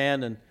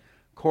misunderstand and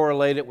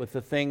correlate it with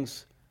the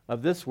things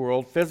of this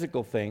world,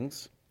 physical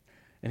things.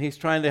 And he's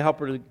trying to help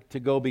her to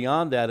go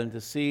beyond that and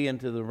to see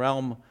into the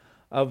realm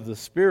of the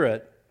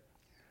Spirit.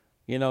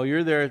 You know,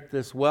 you're there at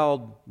this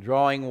well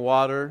drawing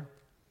water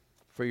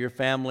for your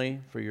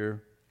family, for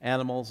your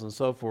animals and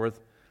so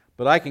forth,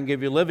 but I can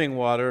give you living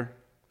water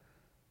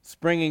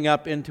springing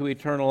up into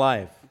eternal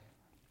life.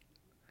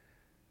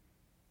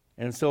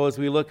 And so as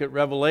we look at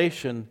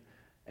Revelation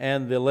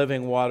and the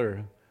living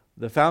water,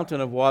 the fountain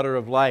of water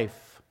of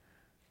life,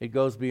 it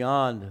goes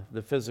beyond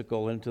the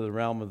physical into the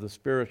realm of the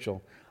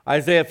spiritual.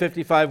 Isaiah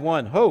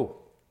 55:1, "Ho,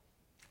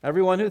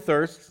 everyone who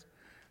thirsts,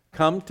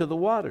 come to the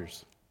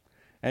waters.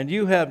 And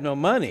you have no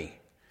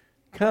money,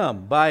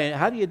 come, buy."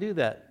 How do you do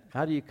that?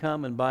 How do you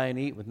come and buy and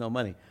eat with no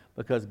money?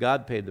 Because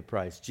God paid the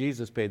price.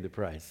 Jesus paid the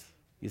price,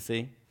 you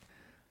see?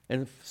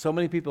 And so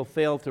many people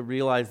fail to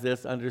realize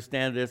this,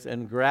 understand this,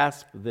 and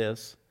grasp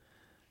this,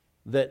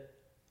 that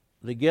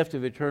the gift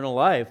of eternal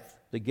life,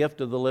 the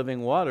gift of the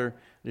living water,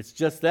 it's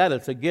just that.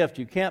 It's a gift.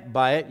 You can't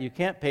buy it. You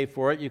can't pay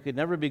for it. You could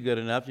never be good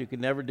enough. You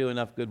could never do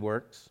enough good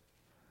works.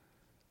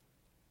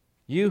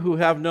 You who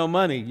have no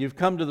money, you've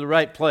come to the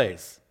right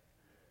place.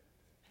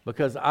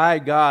 Because I,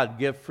 God,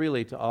 give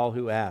freely to all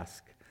who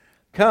ask.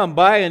 Come,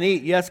 buy and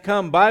eat. Yes,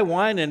 come, buy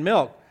wine and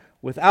milk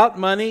without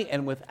money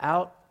and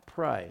without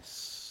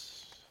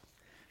price.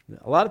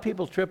 A lot of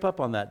people trip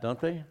up on that, don't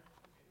they?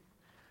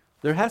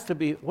 There has to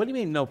be, what do you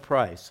mean no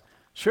price?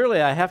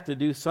 Surely I have to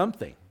do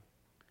something.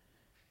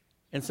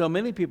 And so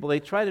many people, they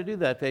try to do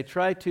that. They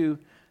try to,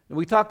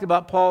 we talked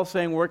about Paul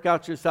saying, work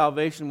out your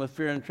salvation with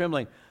fear and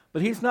trembling.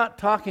 But he's not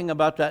talking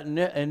about that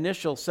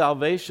initial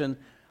salvation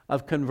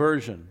of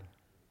conversion.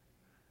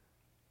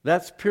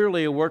 That's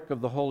purely a work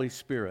of the Holy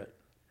Spirit.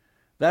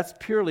 That's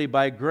purely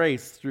by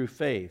grace through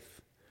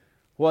faith.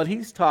 What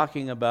he's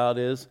talking about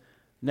is,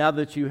 now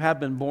that you have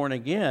been born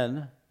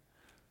again,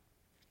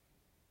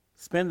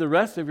 spend the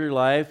rest of your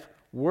life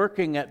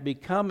working at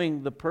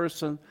becoming the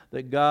person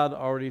that God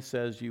already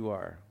says you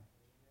are.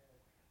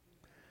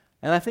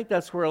 And I think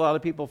that's where a lot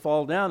of people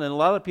fall down. And a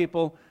lot of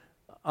people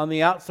on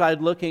the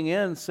outside looking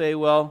in say,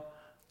 well,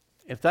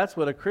 if that's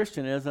what a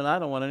Christian is, then I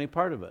don't want any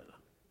part of it.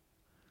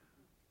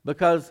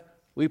 Because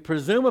we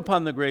presume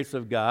upon the grace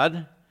of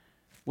God.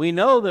 We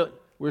know that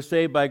we're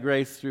saved by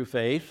grace through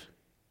faith.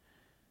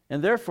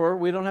 And therefore,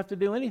 we don't have to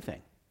do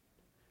anything.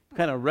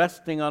 Kind of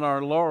resting on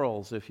our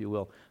laurels, if you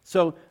will.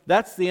 So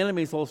that's the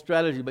enemy's whole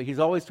strategy, but he's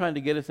always trying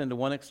to get us into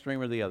one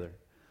extreme or the other.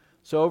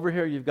 So over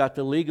here you've got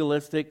the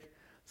legalistic,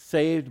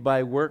 saved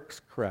by works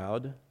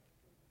crowd.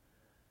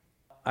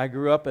 I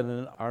grew up in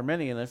an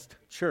Arminianist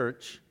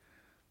church,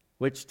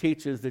 which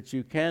teaches that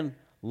you can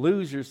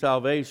lose your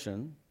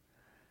salvation.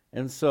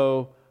 And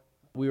so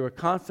we were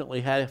constantly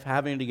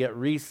having to get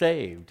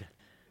resaved,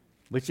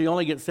 but you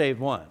only get saved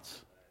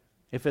once.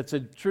 If it's a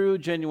true,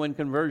 genuine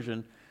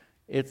conversion,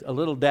 it's a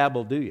little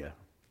dabble, do you?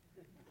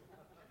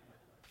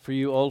 For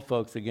you old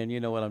folks, again, you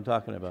know what I'm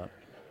talking about.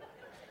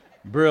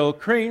 Brill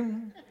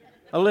cream,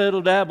 a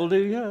little dabble, do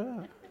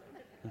you?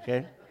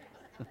 Okay?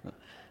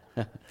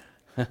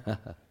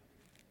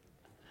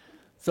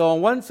 So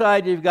on one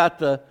side, you've got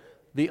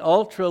the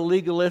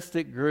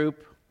ultra-legalistic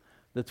group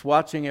that's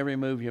watching every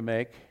move you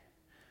make.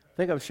 I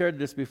think I've shared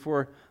this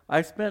before.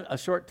 I spent a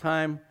short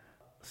time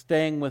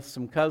staying with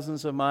some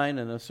cousins of mine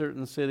in a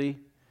certain city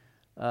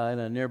in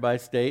a nearby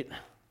state.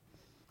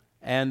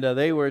 And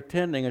they were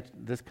attending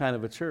this kind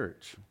of a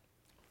church.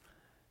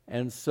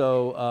 And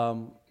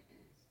so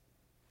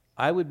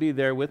I would be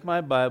there with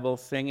my Bible,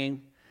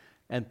 singing,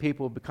 and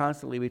people would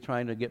constantly be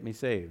trying to get me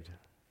saved.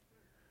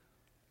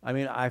 I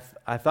mean,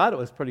 I thought it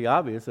was pretty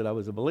obvious that I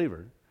was a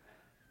believer.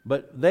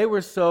 But they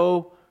were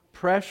so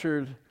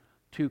pressured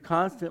to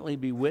constantly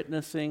be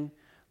witnessing.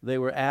 They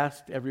were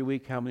asked every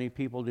week, how many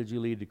people did you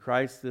lead to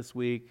Christ this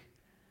week?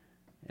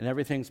 And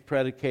everything's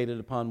predicated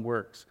upon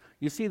works.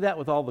 You see that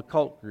with all the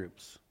cult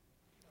groups.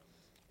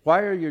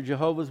 Why are your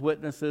Jehovah's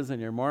Witnesses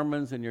and your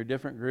Mormons and your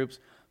different groups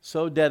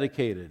so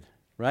dedicated,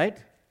 right?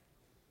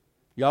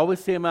 You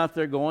always see them out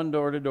there going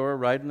door to door,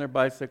 riding their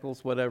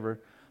bicycles, whatever,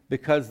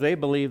 because they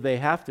believe they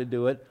have to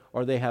do it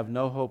or they have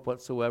no hope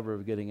whatsoever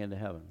of getting into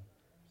heaven.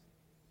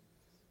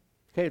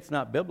 Okay, it's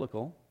not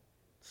biblical.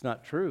 It's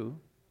not true.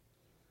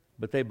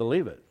 but they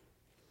believe it.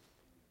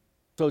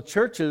 So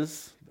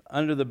churches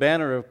under the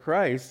banner of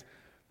Christ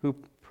who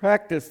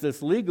practice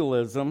this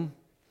legalism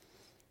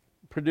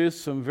produce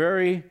some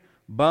very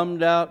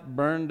bummed out,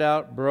 burned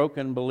out,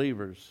 broken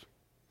believers.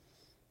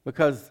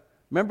 Because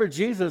remember,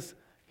 Jesus,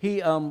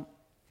 he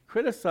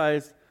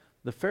criticized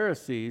the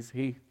Pharisees.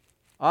 He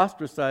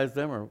ostracized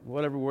them, or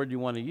whatever word you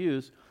want to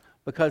use,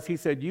 because he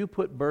said, you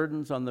put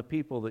burdens on the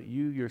people that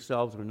you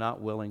yourselves are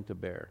not willing to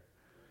bear.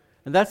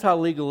 And that's how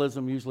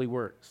legalism usually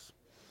works.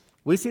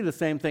 We see the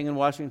same thing in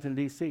Washington,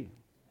 D.C.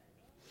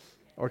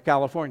 or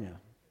California.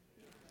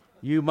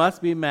 You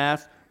must be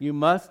masked, you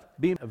must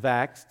be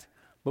vaxxed,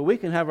 but we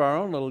can have our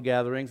own little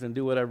gatherings and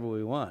do whatever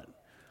we want.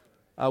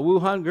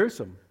 Wuhan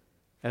Gersom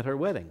at her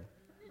wedding,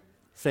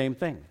 same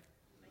thing.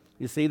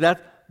 You see,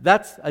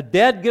 that's a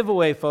dead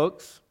giveaway,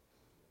 folks.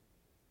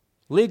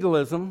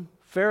 Legalism,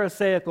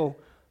 Pharisaical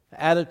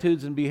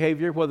attitudes and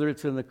behavior, whether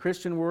it's in the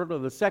Christian world or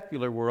the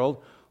secular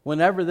world,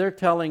 whenever they're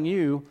telling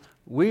you,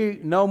 we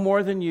know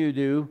more than you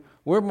do,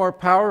 we're more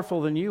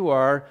powerful than you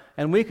are,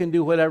 and we can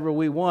do whatever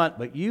we want,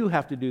 but you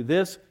have to do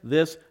this,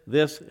 this,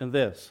 this, and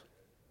this.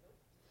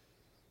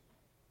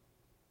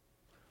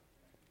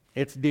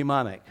 It's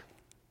demonic,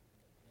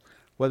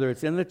 whether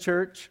it's in the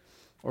church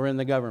or in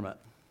the government.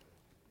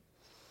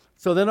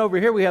 So then over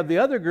here we have the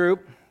other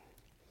group,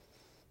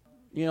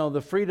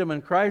 the Freedom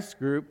in Christ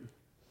group,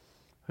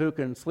 who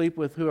can sleep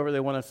with whoever they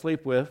want to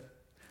sleep with,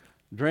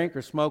 drink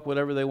or smoke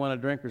whatever they want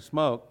to drink or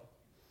smoke,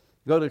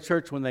 go to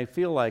church when they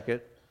feel like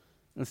it,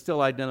 and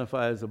still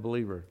identify as a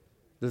believer.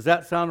 Does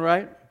that sound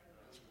right?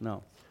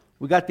 No.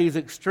 We got these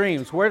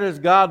extremes. Where does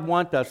God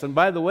want us? And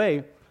by the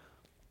way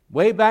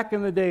back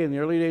in the day, in the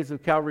early days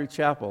of Calvary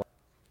Chapel,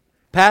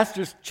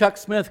 Pastor Chuck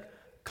Smith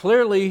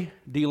clearly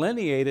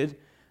delineated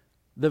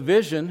the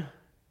vision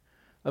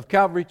of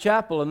Calvary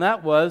Chapel, and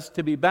that was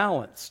to be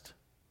balanced.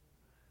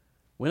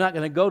 We're not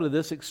going to go to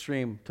this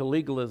extreme, to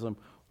legalism.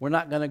 We're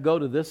not going to go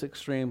to this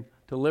extreme,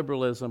 to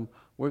liberalism.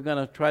 We're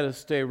going to try to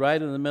stay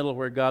right in the middle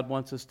where God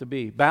wants us to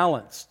be.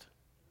 Balanced.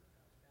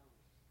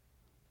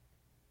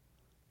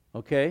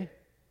 Okay?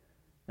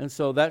 And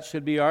so that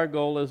should be our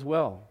goal as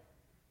well.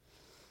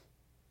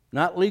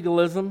 Not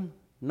legalism,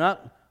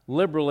 not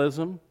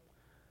liberalism,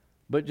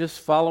 but just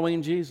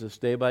following Jesus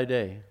day by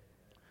day.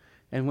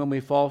 And when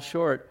we fall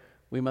short,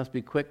 we must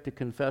be quick to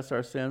confess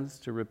our sins,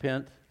 to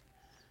repent,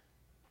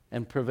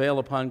 and prevail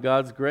upon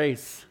God's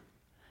grace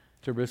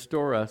to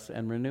restore us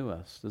and renew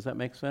us. Does that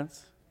make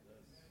sense?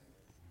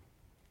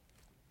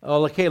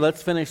 Oh, okay,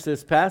 let's finish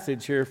this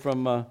passage here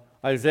from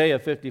Isaiah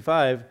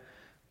 55,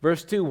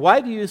 verse 2.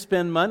 Why do you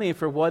spend money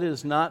for what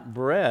is not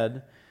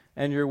bread,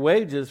 and your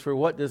wages for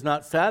what does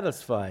not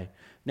satisfy?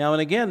 Now,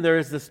 and again, there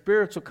is the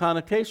spiritual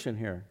connotation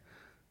here.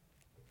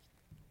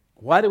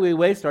 Why do we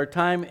waste our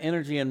time,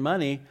 energy, and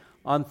money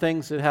on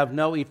things that have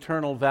no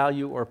eternal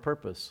value or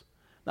purpose?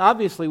 Now,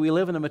 obviously, we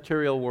live in a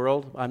material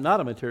world. I'm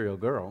not a material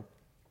girl.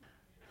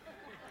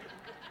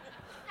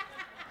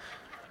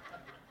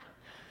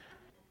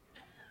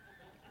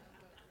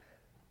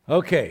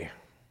 Okay.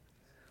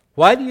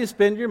 Why do you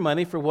spend your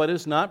money for what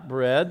is not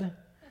bread?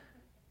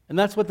 And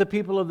that's what the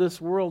people of this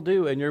world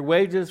do. And your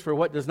wages for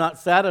what does not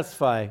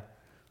satisfy.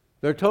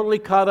 They're totally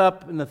caught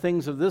up in the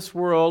things of this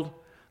world,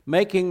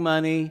 making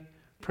money,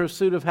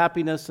 pursuit of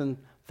happiness, and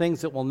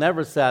things that will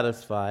never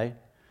satisfy,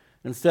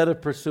 instead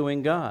of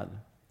pursuing God.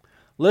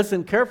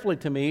 Listen carefully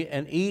to me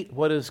and eat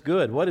what is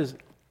good. What is,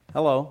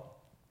 hello?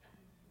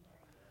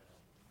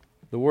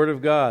 The Word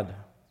of God.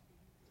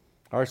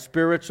 Our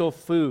spiritual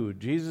food.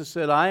 Jesus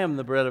said, I am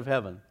the bread of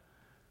heaven.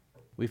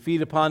 We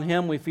feed upon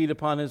Him, we feed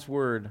upon His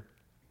Word.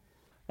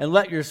 And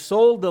let your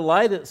soul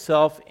delight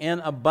itself in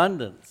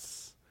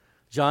abundance.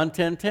 John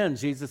 10:10,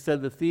 Jesus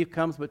said, the thief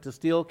comes but to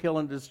steal, kill,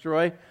 and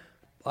destroy.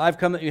 I've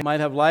come that you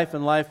might have life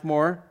and life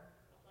more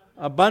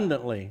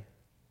abundantly.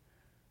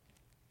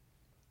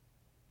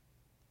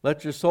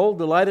 Let your soul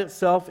delight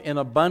itself in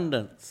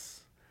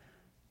abundance.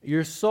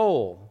 Your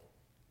soul.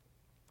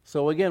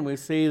 So again, we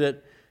see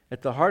that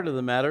at the heart of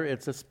the matter,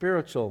 it's a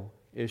spiritual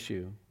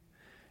issue.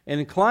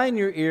 Incline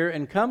your ear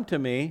and come to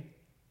me,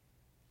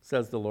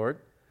 says the Lord.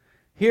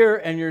 Hear,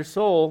 and your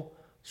soul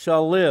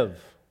shall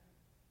live.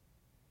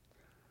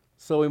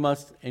 So we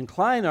must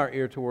incline our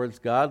ear towards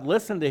God,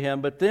 listen to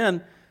Him, but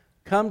then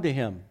come to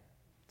Him.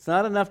 It's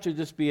not enough to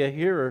just be a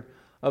hearer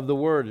of the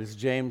Word, as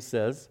James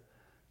says,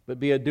 but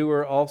be a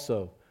doer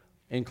also.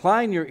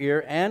 Incline your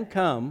ear and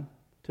come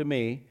to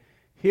me.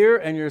 Hear,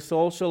 and your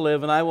soul shall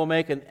live, and I will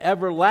make an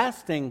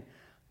everlasting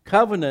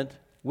covenant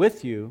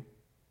with you.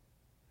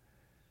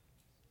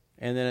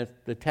 And then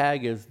the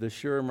tag is the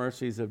sure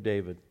mercies of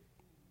David.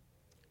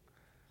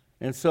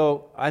 And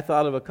so I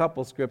thought of a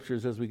couple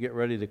scriptures as we get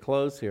ready to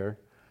close here.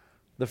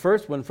 The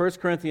first one, 1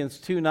 Corinthians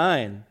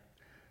 2:9.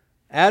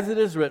 As it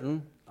is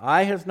written,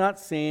 eye has not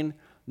seen,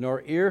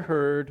 nor ear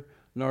heard,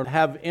 nor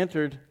have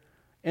entered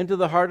into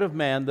the heart of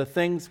man the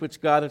things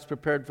which God has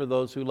prepared for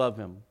those who love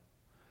Him.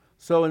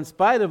 So in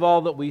spite of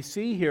all that we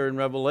see here in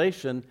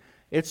Revelation,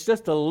 it's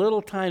just a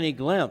little tiny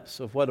glimpse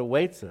of what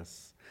awaits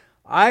us.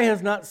 Eye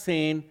has not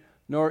seen,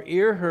 nor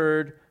ear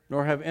heard,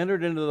 nor have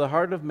entered into the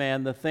heart of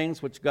man the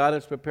things which God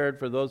has prepared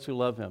for those who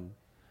love him.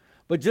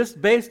 But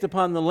just based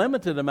upon the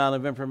limited amount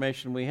of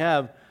information we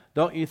have,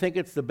 don't you think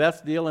it's the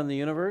best deal in the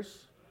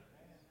universe?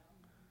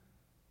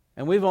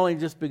 And we've only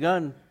just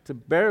begun to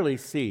barely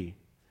see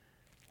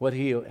what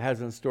he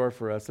has in store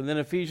for us. And then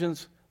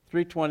Ephesians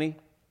 3:20,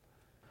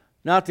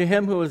 now to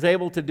him who is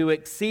able to do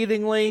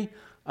exceedingly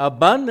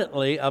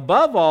abundantly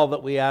above all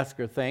that we ask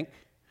or think.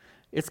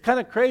 It's kind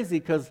of crazy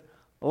because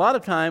a lot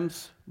of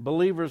times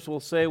believers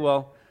will say,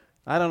 well,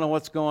 I don't know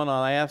what's going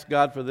on. I asked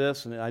God for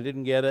this and I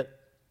didn't get it.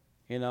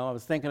 I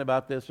was thinking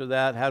about this or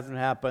that. It hasn't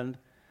happened.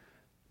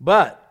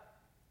 But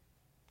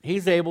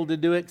he's able to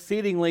do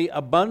exceedingly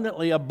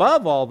abundantly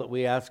above all that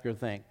we ask or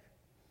think.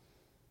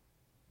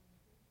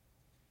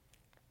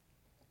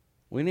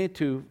 We need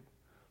to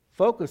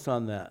focus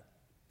on that.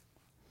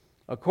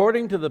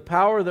 According to the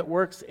power that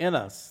works in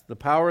us, the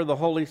power of the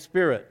Holy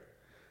Spirit.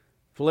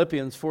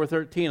 Philippians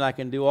 4:13, I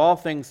can do all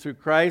things through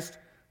Christ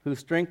who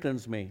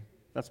strengthens me.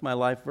 That's my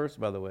life verse,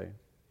 by the way.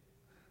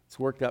 It's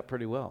worked out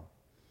pretty well.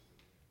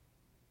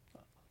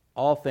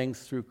 All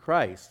things through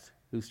Christ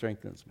who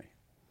strengthens me.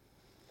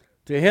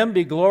 To him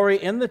be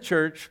glory in the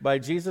church by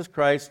Jesus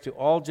Christ to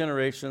all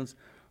generations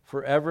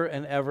forever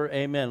and ever.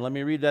 Amen. Let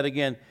me read that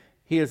again.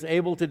 He is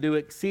able to do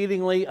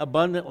exceedingly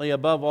abundantly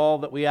above all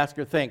that we ask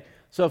or think.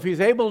 So if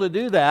he's able to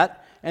do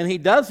that and he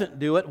doesn't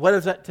do it, what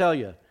does that tell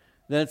you?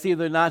 Then it's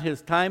either not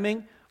his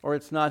timing or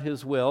it's not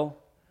his will.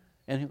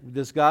 And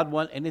does God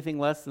want anything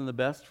less than the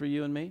best for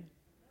you and me?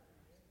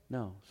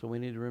 No. So we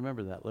need to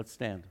remember that. Let's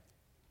stand.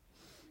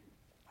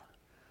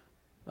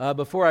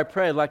 Before I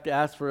pray, I'd like to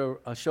ask for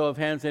a show of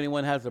hands.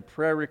 Anyone has a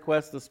prayer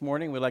request this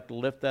morning? We'd like to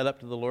lift that up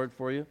to the Lord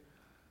for you.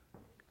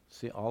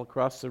 See all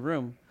across the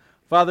room.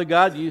 Father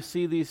God, you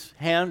see these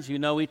hands. You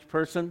know each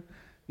person.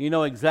 You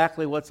know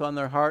exactly what's on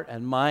their heart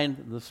and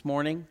mind this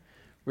morning.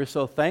 We're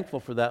so thankful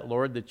for that,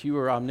 Lord, that you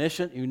are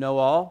omniscient. You know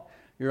all.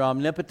 You're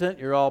omnipotent.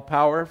 You're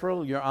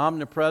all-powerful. You're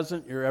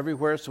omnipresent. You're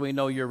everywhere, so we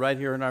know you're right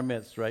here in our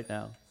midst right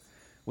now.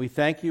 We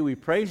thank you. We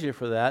praise you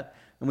for that.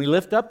 And we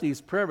lift up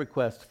these prayer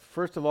requests.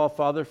 First of all,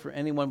 Father, for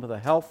anyone with a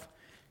health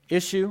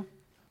issue,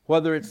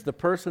 whether it's the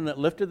person that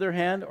lifted their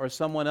hand or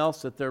someone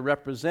else that they're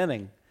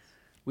representing,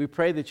 we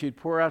pray that you'd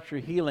pour out your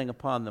healing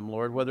upon them,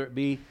 Lord, whether it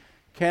be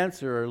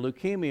cancer or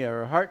leukemia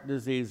or heart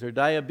disease or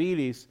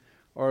diabetes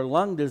or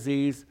lung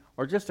disease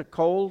or just a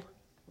cold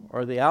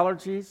or the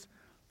allergies,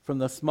 from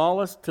the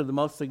smallest to the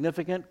most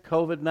significant,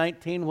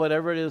 COVID-19,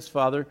 whatever it is,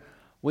 Father,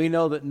 we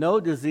know that no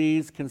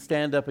disease can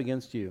stand up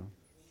against you.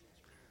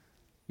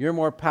 You're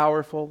more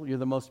powerful. You're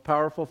the most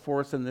powerful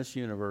force in this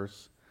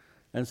universe.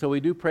 And so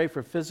we do pray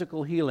for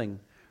physical healing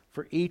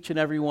for each and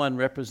every one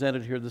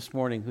represented here this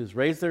morning who's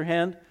raised their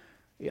hand,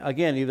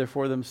 again, either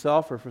for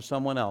themselves or for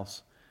someone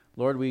else.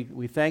 Lord,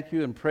 we thank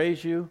you and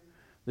praise you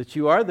that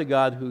you are the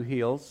God who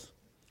heals.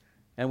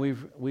 And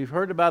we've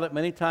heard about it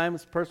many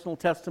times, personal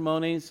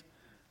testimonies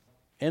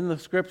in the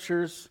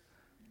Scriptures.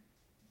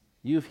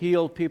 You've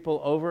healed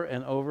people over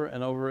and over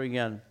and over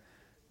again.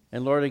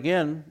 And Lord,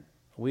 again,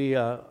 we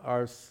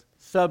are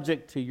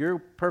subject to your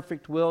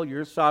perfect will,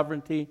 your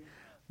sovereignty,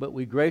 but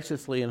we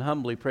graciously and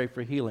humbly pray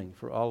for healing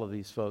for all of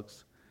these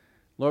folks.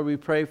 Lord, we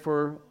pray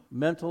for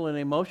mental and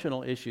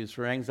emotional issues,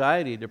 for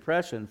anxiety,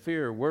 depression,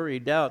 fear, worry,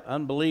 doubt,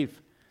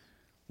 unbelief.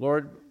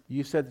 Lord,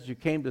 you said that you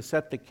came to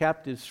set the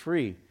captives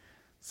free.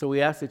 So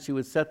we ask that you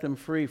would set them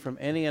free from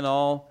any and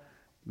all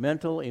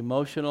mental,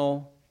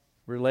 emotional,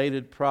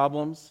 related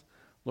problems.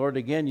 Lord,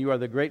 again, you are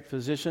the great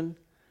physician.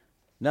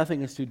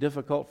 Nothing is too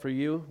difficult for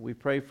you. We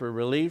pray for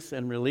release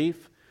and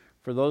relief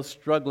for those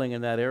struggling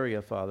in that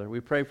area, Father. We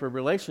pray for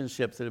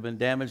relationships that have been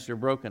damaged or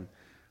broken.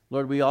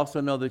 Lord, we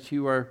also know that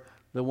you are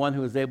the one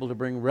who is able to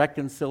bring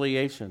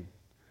reconciliation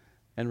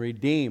and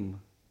redeem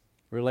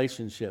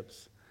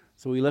relationships.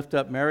 So we lift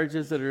up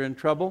marriages that are in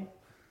trouble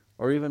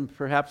or even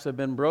perhaps have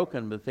been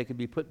broken, but they could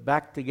be put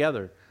back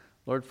together.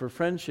 Lord, for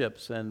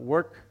friendships and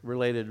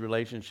work-related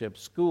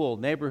relationships, school,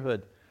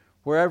 neighborhood,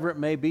 wherever it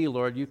may be,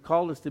 Lord, you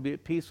called us to be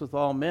at peace with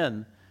all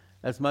men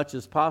as much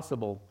as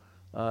possible,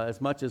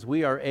 as much as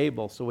we are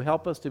able. So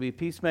help us to be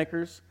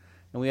peacemakers,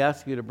 and we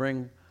ask you to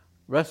bring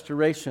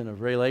restoration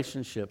of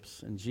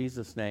relationships in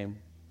Jesus' name.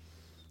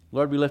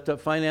 Lord, we lift up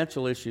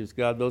financial issues,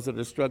 God, those that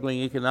are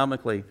struggling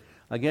economically.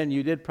 Again,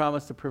 you did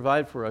promise to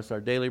provide for us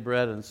our daily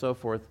bread and so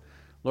forth.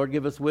 Lord,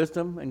 give us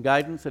wisdom and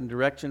guidance and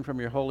direction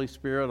from your Holy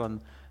Spirit on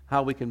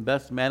how we can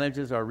best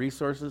manage our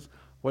resources,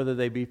 whether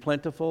they be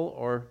plentiful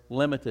or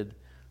limited.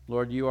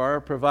 Lord, you are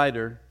a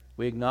provider.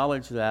 We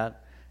acknowledge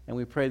that, and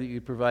we pray that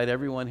you provide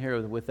everyone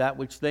here with that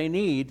which they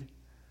need.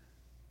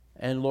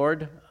 And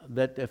Lord,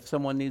 that if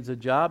someone needs a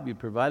job, you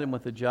provide them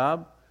with a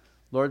job.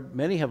 Lord,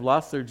 many have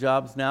lost their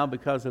jobs now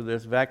because of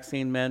this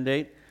vaccine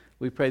mandate.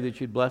 We pray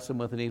that you'd bless them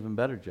with an even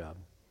better job.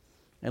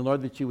 And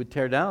Lord, that you would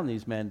tear down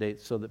these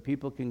mandates so that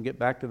people can get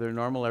back to their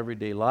normal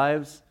everyday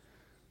lives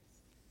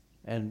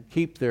and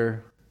keep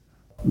their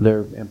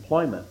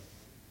employment.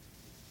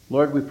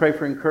 Lord, we pray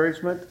for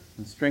encouragement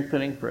and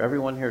strengthening for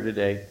everyone here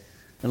today.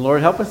 And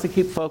Lord, help us to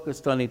keep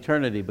focused on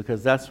eternity,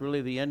 because that's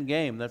really the end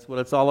game. That's what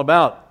it's all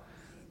about.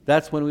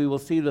 That's when we will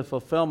see the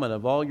fulfillment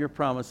of all your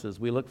promises.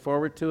 We look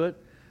forward to it.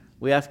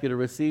 We ask you to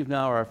receive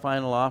now our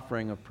final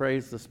offering of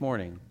praise this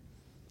morning.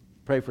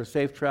 Pray for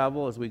safe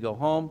travel as we go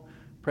home.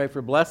 Pray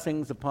for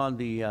blessings upon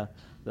the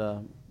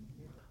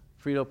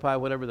Frito pie,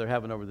 whatever they're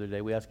having over there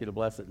today. We ask you to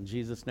bless it in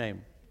Jesus'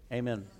 name. Amen.